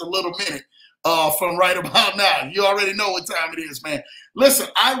 in just a little minute from right about now. You already know what time it is, man. Listen,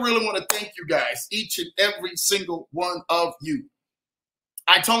 I really want to thank you guys, each and every single one of you.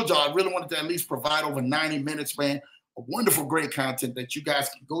 I told y'all I really wanted to at least provide over 90 minutes, man, of wonderful, great content that you guys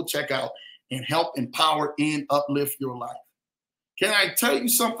can go check out and help empower and uplift your life. Can I tell you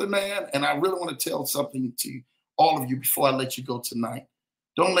something, man? And I really want to tell something to all of you before I let you go tonight.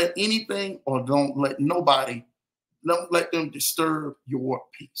 Don't let anything or don't let nobody, don't let them disturb your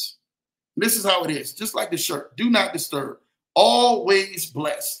peace. This is how it is. Just like the shirt. Do not disturb. Always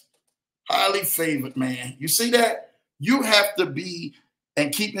blessed. Highly favored, man. You see that? You have to be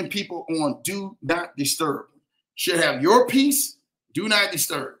and keeping people on do not disturb. Should have your peace, do not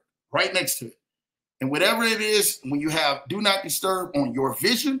disturb, right next to it. And whatever it is, when you have do not disturb on your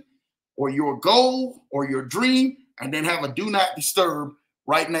vision or your goal or your dream, and then have a do not disturb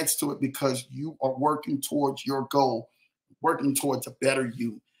right next to it, because you are working towards your goal, working towards a better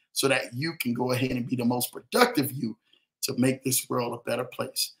you, so that you can go ahead and be the most productive you to make this world a better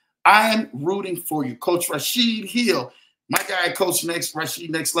place. I'm rooting for you. Coach Rashid Hill, my guy, Coach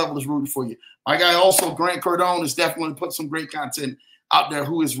Rashid Next Level, is rooting for you. My guy also, Grant Cardone, is definitely put some great content out there,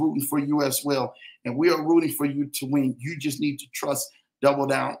 who is rooting for you as well. And we are rooting for you to win. You just need to trust, double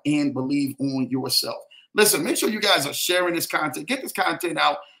down, and believe on yourself. Listen, make sure you guys are sharing this content. Get this content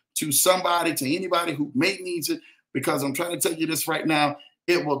out to somebody, to anybody who may needs it, because I'm trying to tell you this right now.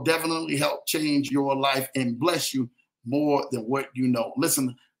 It will definitely help change your life and bless you more than what you know.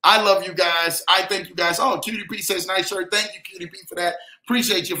 Listen, I love you guys. I thank you guys. Oh, QDP says nice shirt. Thank you, QDP, for that.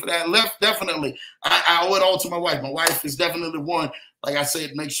 Appreciate you for that. Definitely. I owe it all to my wife. My wife is definitely the one, like I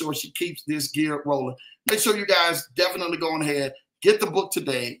said, make sure she keeps this gear rolling. Make sure you guys definitely go on ahead. Get the book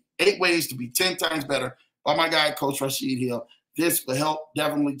today, 8 Ways to Be 10 Times Better, by my guy, Coach Rashid Hill. This will help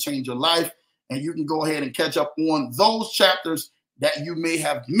definitely change your life. And you can go ahead and catch up on those chapters that you may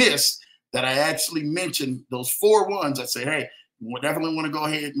have missed, that I actually mentioned, those 4 ones. I say, hey, you definitely want to go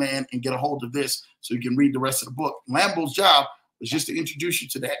ahead, man, and get a hold of this so you can read the rest of the book. Lambo's job was just to introduce you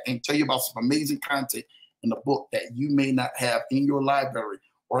to that and tell you about some amazing content in the book that you may not have in your library,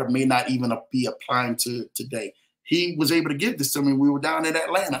 or it may not even be applying to today. He was able to give this to me. We were down in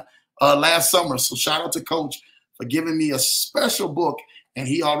Atlanta last summer. So shout out to Coach for giving me a special book. And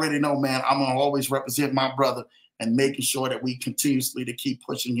he already know, man, I'm going to always represent my brother and making sure that we continuously to keep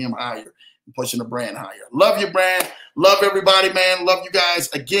pushing him higher and pushing the brand higher. Love your brand. Love everybody, man. Love you guys.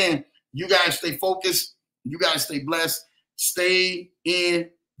 Again, you guys stay focused. You guys stay blessed. Stay in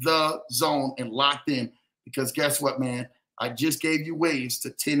the zone and locked in, because guess what, man? I just gave you ways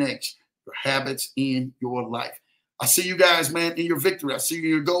to 10x your habits in your life. I see you guys, man, in your victory. I see you in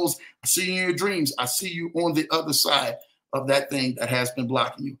your goals. I see you in your dreams. I see you on the other side of that thing that has been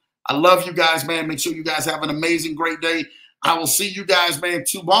blocking you. I love you guys, man. Make sure you guys have an amazing, great day. I will see you guys, man,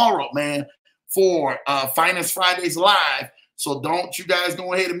 tomorrow, man, for Finance Fridays Live. So don't you guys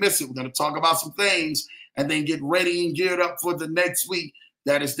go ahead and miss it. We're going to talk about some things and then get ready and geared up for the next week.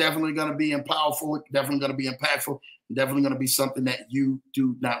 That is definitely going to be powerful, definitely going to be impactful, definitely going to be something that you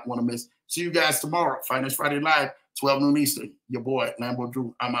do not want to miss. See you guys tomorrow, Finance Friday Live, 12 noon Eastern. Your boy, Lambo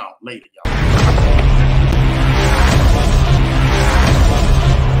Drew. I'm out. Later, y'all.